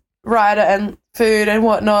nice rider and food and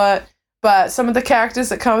whatnot. But some of the characters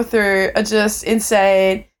that come through are just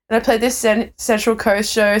insane. And I played this Central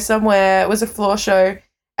Coast show somewhere. It was a floor show.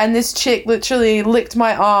 And this chick literally licked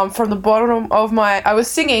my arm from the bottom of I was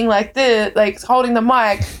singing like this, like holding the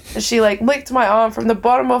mic. And she like licked my arm from the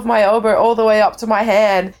bottom of my elbow all the way up to my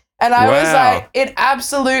hand. And I was Wow. like in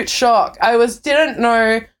absolute shock. Didn't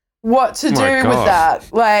know what to Oh my do with God.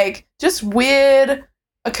 that. Like just weird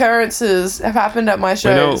occurrences have happened at my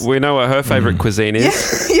shows. We know what her favorite cuisine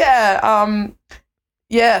is. Yeah.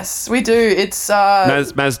 Yes, we do. It's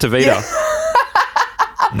Maz Tavita.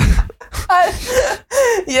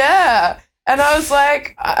 yeah. And I was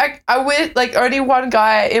like, I went, like, only one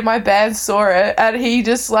guy in my band saw it, and he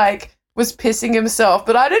just, like, was pissing himself.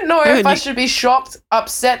 But I didn't know if I should be shocked,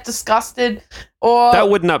 upset, disgusted, or... That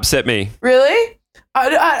wouldn't upset me. Really?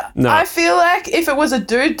 No. I feel like if it was a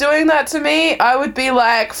dude doing that to me, I would be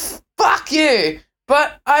like, fuck you.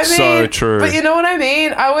 But, I mean... So true. But you know what I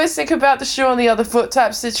mean? I always think about the shoe on the other foot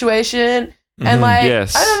type situation, and, like,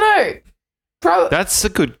 Yes. I don't know. That's a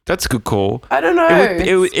good call. I don't know.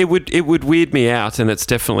 It would weird me out, and it's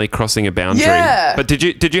definitely crossing a boundary. Yeah. But did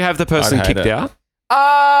you have the person I'd hate kicked it. out?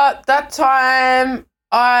 That time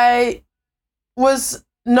I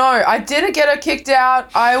didn't get her kicked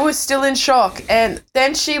out. I was still in shock. And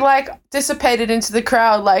then she like dissipated into the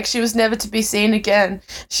crowd like she was never to be seen again.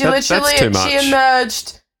 That's too much. She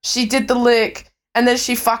emerged, she did the lick, and then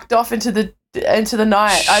she fucked off into the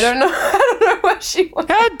night. I don't know where she went.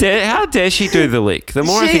 How dare she do the lick? The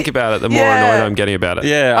more I She- think about it, the more yeah. annoyed I'm getting about it.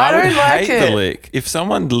 Yeah, I I, would don't like hate the it. lick. If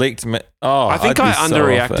someone licked me, I think I'd I be so off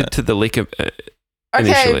underreacted it. to the lick Okay,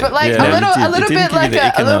 initially. but like Yeah, a little it didn't bit give you like the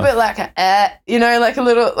ick a little enough. bit like you know, like a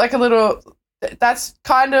little. That's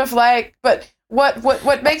kind of like. But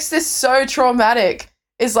what makes this so traumatic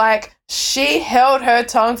is like she held her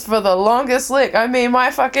tongue for the longest lick. I mean,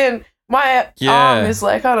 my arm is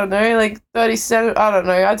like I don't know, like 30 I don't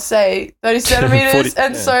know. I'd say 30 centimeters, 40,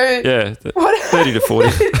 and yeah. so Yeah, what? 30 to 40.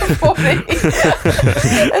 30 to 40.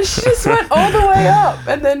 And she just went all the way up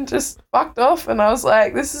and then just fucked off. And I was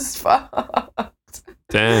like, this is fucked.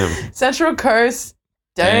 Damn. Central Coast.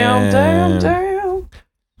 Damn.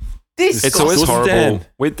 This It's always Sauce horrible. Dan.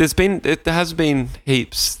 There has been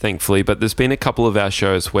heaps, thankfully, but there's been a couple of our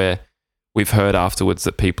shows where we've heard afterwards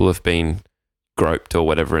that people have been groped or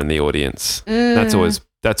whatever in the audience.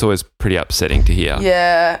 That's always pretty upsetting to hear.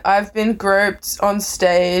 Yeah, I've been groped on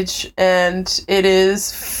stage and it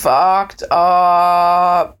is fucked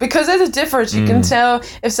up. Because there's a difference. You can tell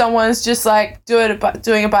if someone's just like doing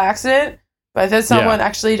it by accident, but if there's someone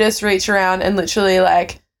actually just reach around and literally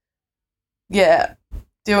like, yeah,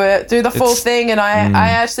 do the full thing. And I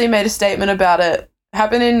actually made a statement about it.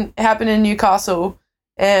 Happened in Newcastle,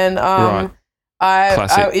 and Right.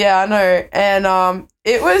 Classic. I know, and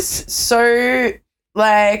it was so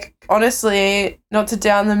like honestly, not to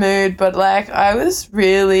down the mood, but like I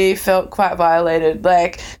really felt quite violated,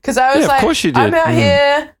 like because I was Yeah, of like, course you did. I'm out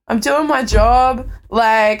here, I'm doing my job,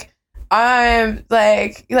 like I'm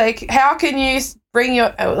like how can you bring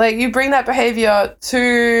that behavior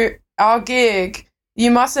to our gig? You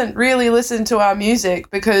mustn't really listen to our music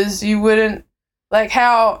because you wouldn't like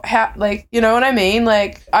how like you know what I mean?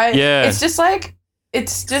 Like it's just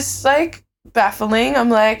like baffling. I'm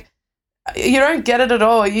like, you don't get it at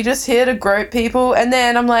all. You just here to grope people, and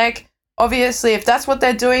then I'm like, obviously, if that's what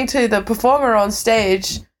they're doing to the performer on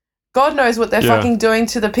stage, God knows what they're Yeah. fucking doing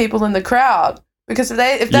to the people in the crowd. Because if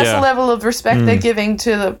that's Yeah. the level of respect they're giving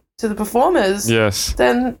to the performers, Yes.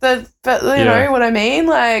 then you Yeah. know what I mean.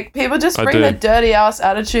 Like people just I bring do. the dirty ass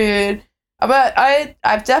attitude. But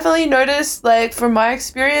I've definitely noticed, like from my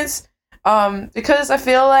experience, because I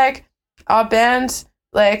feel like our band,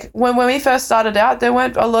 like when we first started out, there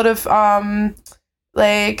weren't a lot of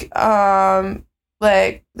like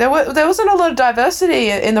there wasn't a lot of diversity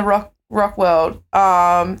in the rock world.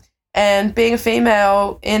 And being a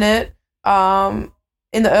female in it,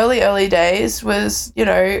 in the early days was, you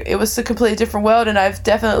know, it was a completely different world. And I've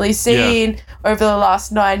definitely seen over the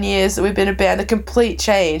last 9 years that we've been a band, a complete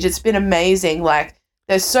change. It's been amazing. Like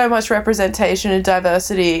there's so much representation and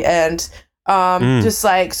diversity and just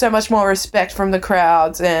like so much more respect from the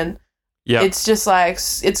crowds. And Yeah. it's just like,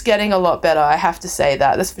 it's getting a lot better. I have to say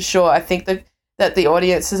that's for sure. I think that the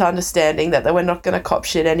audience is understanding that we're not going to cop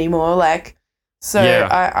shit anymore. Like, so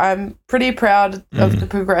Yeah. I'm pretty proud of the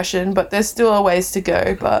progression, but there's still a ways to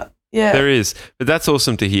go. But yeah, There is, but that's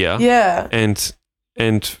awesome to hear. yeah, And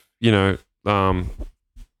you know,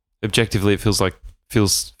 objectively, it feels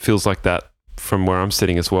like that from where I'm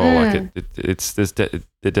sitting as well. Like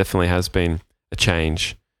there definitely has been a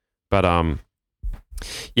change, but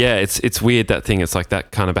yeah, it's weird, that thing. It's like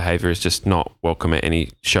that kind of behavior is just not welcome at any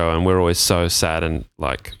show, and we're always so sad and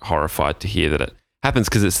like horrified to hear that it happens,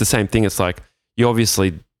 because it's the same thing. It's like you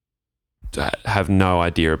obviously have no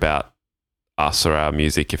idea about us or our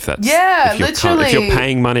music. If that's Yeah, if you're literally. if you're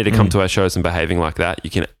paying money to come to our shows and behaving like that, you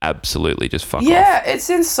can absolutely just fuck off. yeah. It's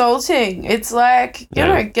insulting. It's like you Yeah.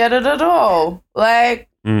 don't get it at all. Like,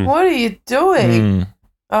 Mm. what are you doing?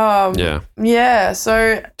 Yeah, Yeah.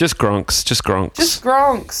 So just gronks. just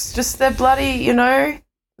gronks, just they're bloody. You know,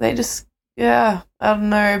 they just I don't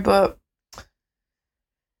know, but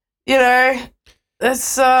you know,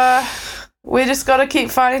 it's we just got to keep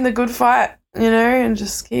fighting the good fight, you know, and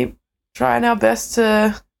just keep trying our best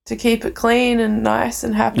to keep it clean and nice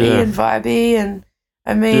and happy Yeah. and vibey. And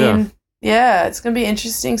I mean, yeah, it's gonna be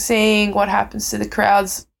interesting seeing what happens to the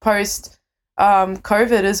crowds post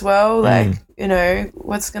COVID as well. Like, you know,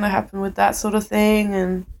 what's gonna happen with that sort of thing,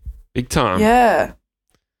 and Big time. yeah,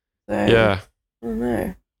 so, Yeah. I don't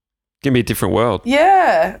know. Gonna be a different world.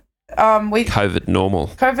 Yeah. We COVID normal.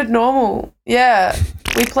 COVID normal. Yeah.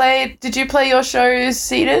 We played. Did you play your shows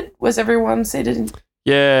seated? Was everyone seated?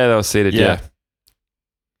 Yeah, they were seated. Yeah.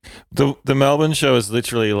 The Melbourne show is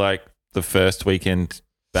literally like the first weekend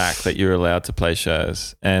back that you're allowed to play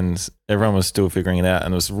shows, and everyone was still figuring it out,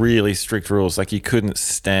 and it was really strict rules. Like you couldn't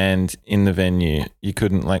stand in the venue, you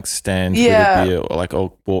couldn't like stand with a beer or like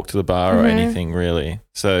or walk to the bar or anything really.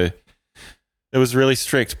 So it was really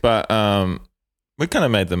strict, but we kind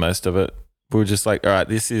of made the most of it. We were just like, all right,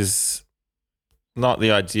 this is not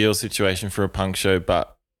the ideal situation for a punk show,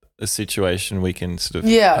 but a situation we can sort of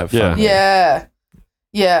have fun with.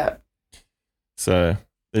 Yeah. So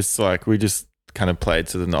it's like we just kind of played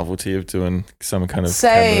to the novelty of doing some kind of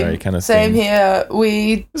Same. cabaret kind of Same thing. here.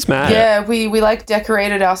 We It's mad. yeah. We like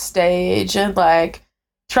decorated our stage and like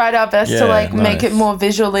tried our best to Yeah, like make it nice. more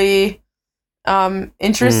visually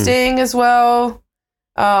interesting as well.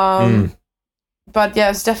 But yeah,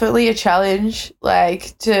 it's definitely a challenge,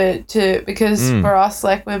 like to because for us,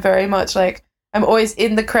 like we're very much like I'm always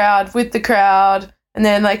in the crowd with the crowd, and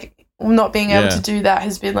then like not being able to do that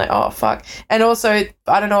has been like, oh fuck. And also,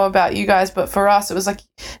 I don't know about you guys, but for us, it was like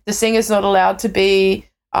the singer's not allowed to be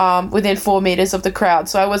within 4 meters of the crowd,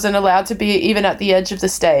 so I wasn't allowed to be even at the edge of the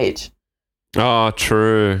stage. Oh,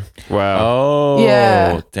 true. Wow. Oh,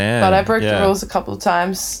 Yeah. damn. But I broke the rules a couple of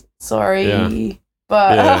times. Sorry.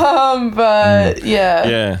 But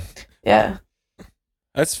Yeah, yeah.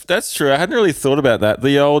 that's true. I hadn't really thought about that.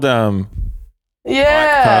 The old past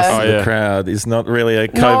Yeah. the crowd is not really a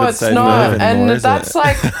COVID No, it's safe not. move anymore, And is that's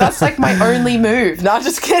it? like my only move. No,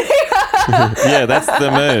 just kidding. Yeah, that's the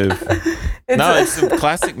move. It's a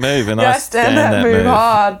classic move, and I stand that move.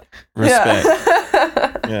 hard. Respect.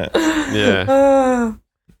 Yeah. Yeah.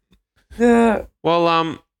 Yeah.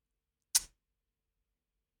 Well,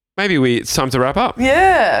 maybe it's time to wrap up.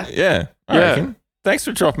 Yeah. Yeah, I Yeah. reckon. Thanks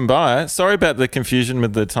for dropping by. Sorry about the confusion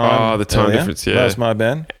with the time. Oh, the time earlier. difference, yeah. That was my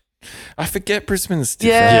bad. I forget Brisbane's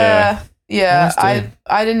different. Yeah. Yeah. Nice to-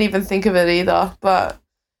 I didn't even think of it either, but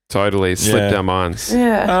Totally slipped Yeah. our minds.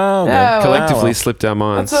 yeah. Oh, okay. Yeah, well, Collectively slipped our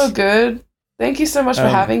minds. That's all good. Thank you so much for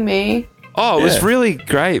having me. Oh, it was Yeah. really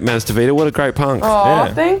great, Maz DeVita. What a great punk. Oh,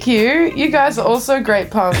 Yeah. thank you. You guys are also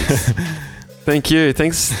great punks. Thank you.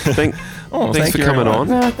 Thanks Oh, thanks thank for you coming very on.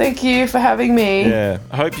 much. No, thank you for having me. Yeah,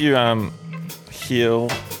 I hope you heal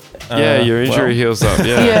Yeah, your injury heals up.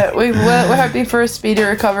 Yeah. Yeah, we're hoping for a speedy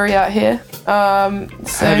recovery out here. So,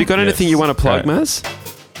 Have you got anything you want to plug, Right. Maz?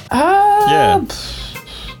 Yeah.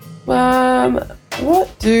 What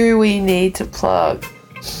do we need to plug?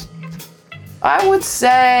 I would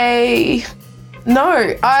say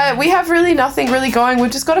no. We have really nothing really going.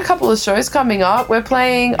 We've just got a couple of shows coming up. We're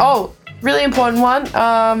playing. Oh, really important one.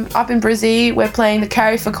 Up in Brizzy, we're playing the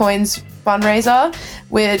Carry for Coins fundraiser,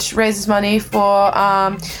 which raises money for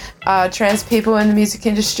trans people in the music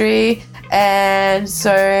industry. And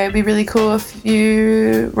so it'd be really cool if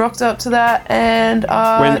you rocked up to that and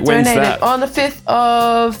When's donated that? on the 5th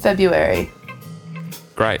of February.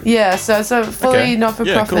 Great. Yeah, so it's a fully Okay.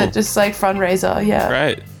 not-for-profit, Yeah, cool. just like fundraiser. Yeah.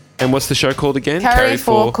 Great. And what's the show called again? Carry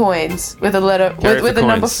 4 coins with a letter Carry with for the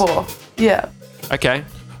number coins. 4. Yeah. Okay.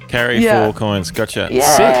 Carry Yeah. 4 coins. Gotcha.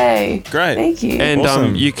 Yay. Great. Thank you. And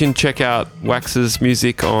Awesome. you can check out Wax's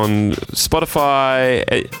music on Spotify.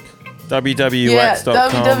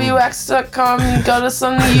 www.wax.com. www.wax.com. Got us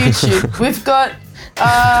on YouTube. We've got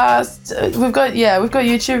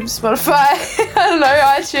YouTube, Spotify, I don't know,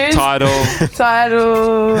 iTunes,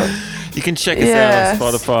 Tidal. You can check us Yes. out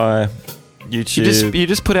on Spotify, YouTube. You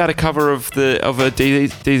just put out a cover of a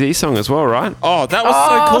DZ song as well, right? Oh, that was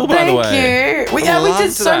so cool, by the way. Thank you. We Loved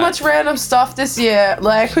did so that. much random stuff this year.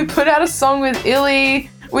 Like we put out a song with Illy.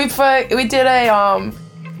 We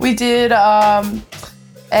did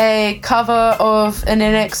a cover of an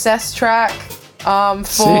NXS track for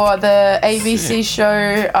Sick. the ABC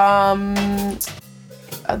show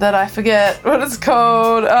that I forget what it's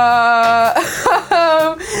called.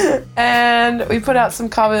 And we put out some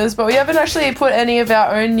covers, but we haven't actually put any of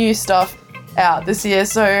our own new stuff out this year.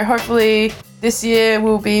 So hopefully this year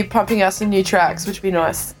we'll be pumping out some new tracks, which would be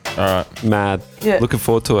nice. All right. Mad. Yeah. Looking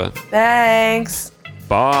forward to it. Thanks.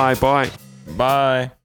 Bye. Bye.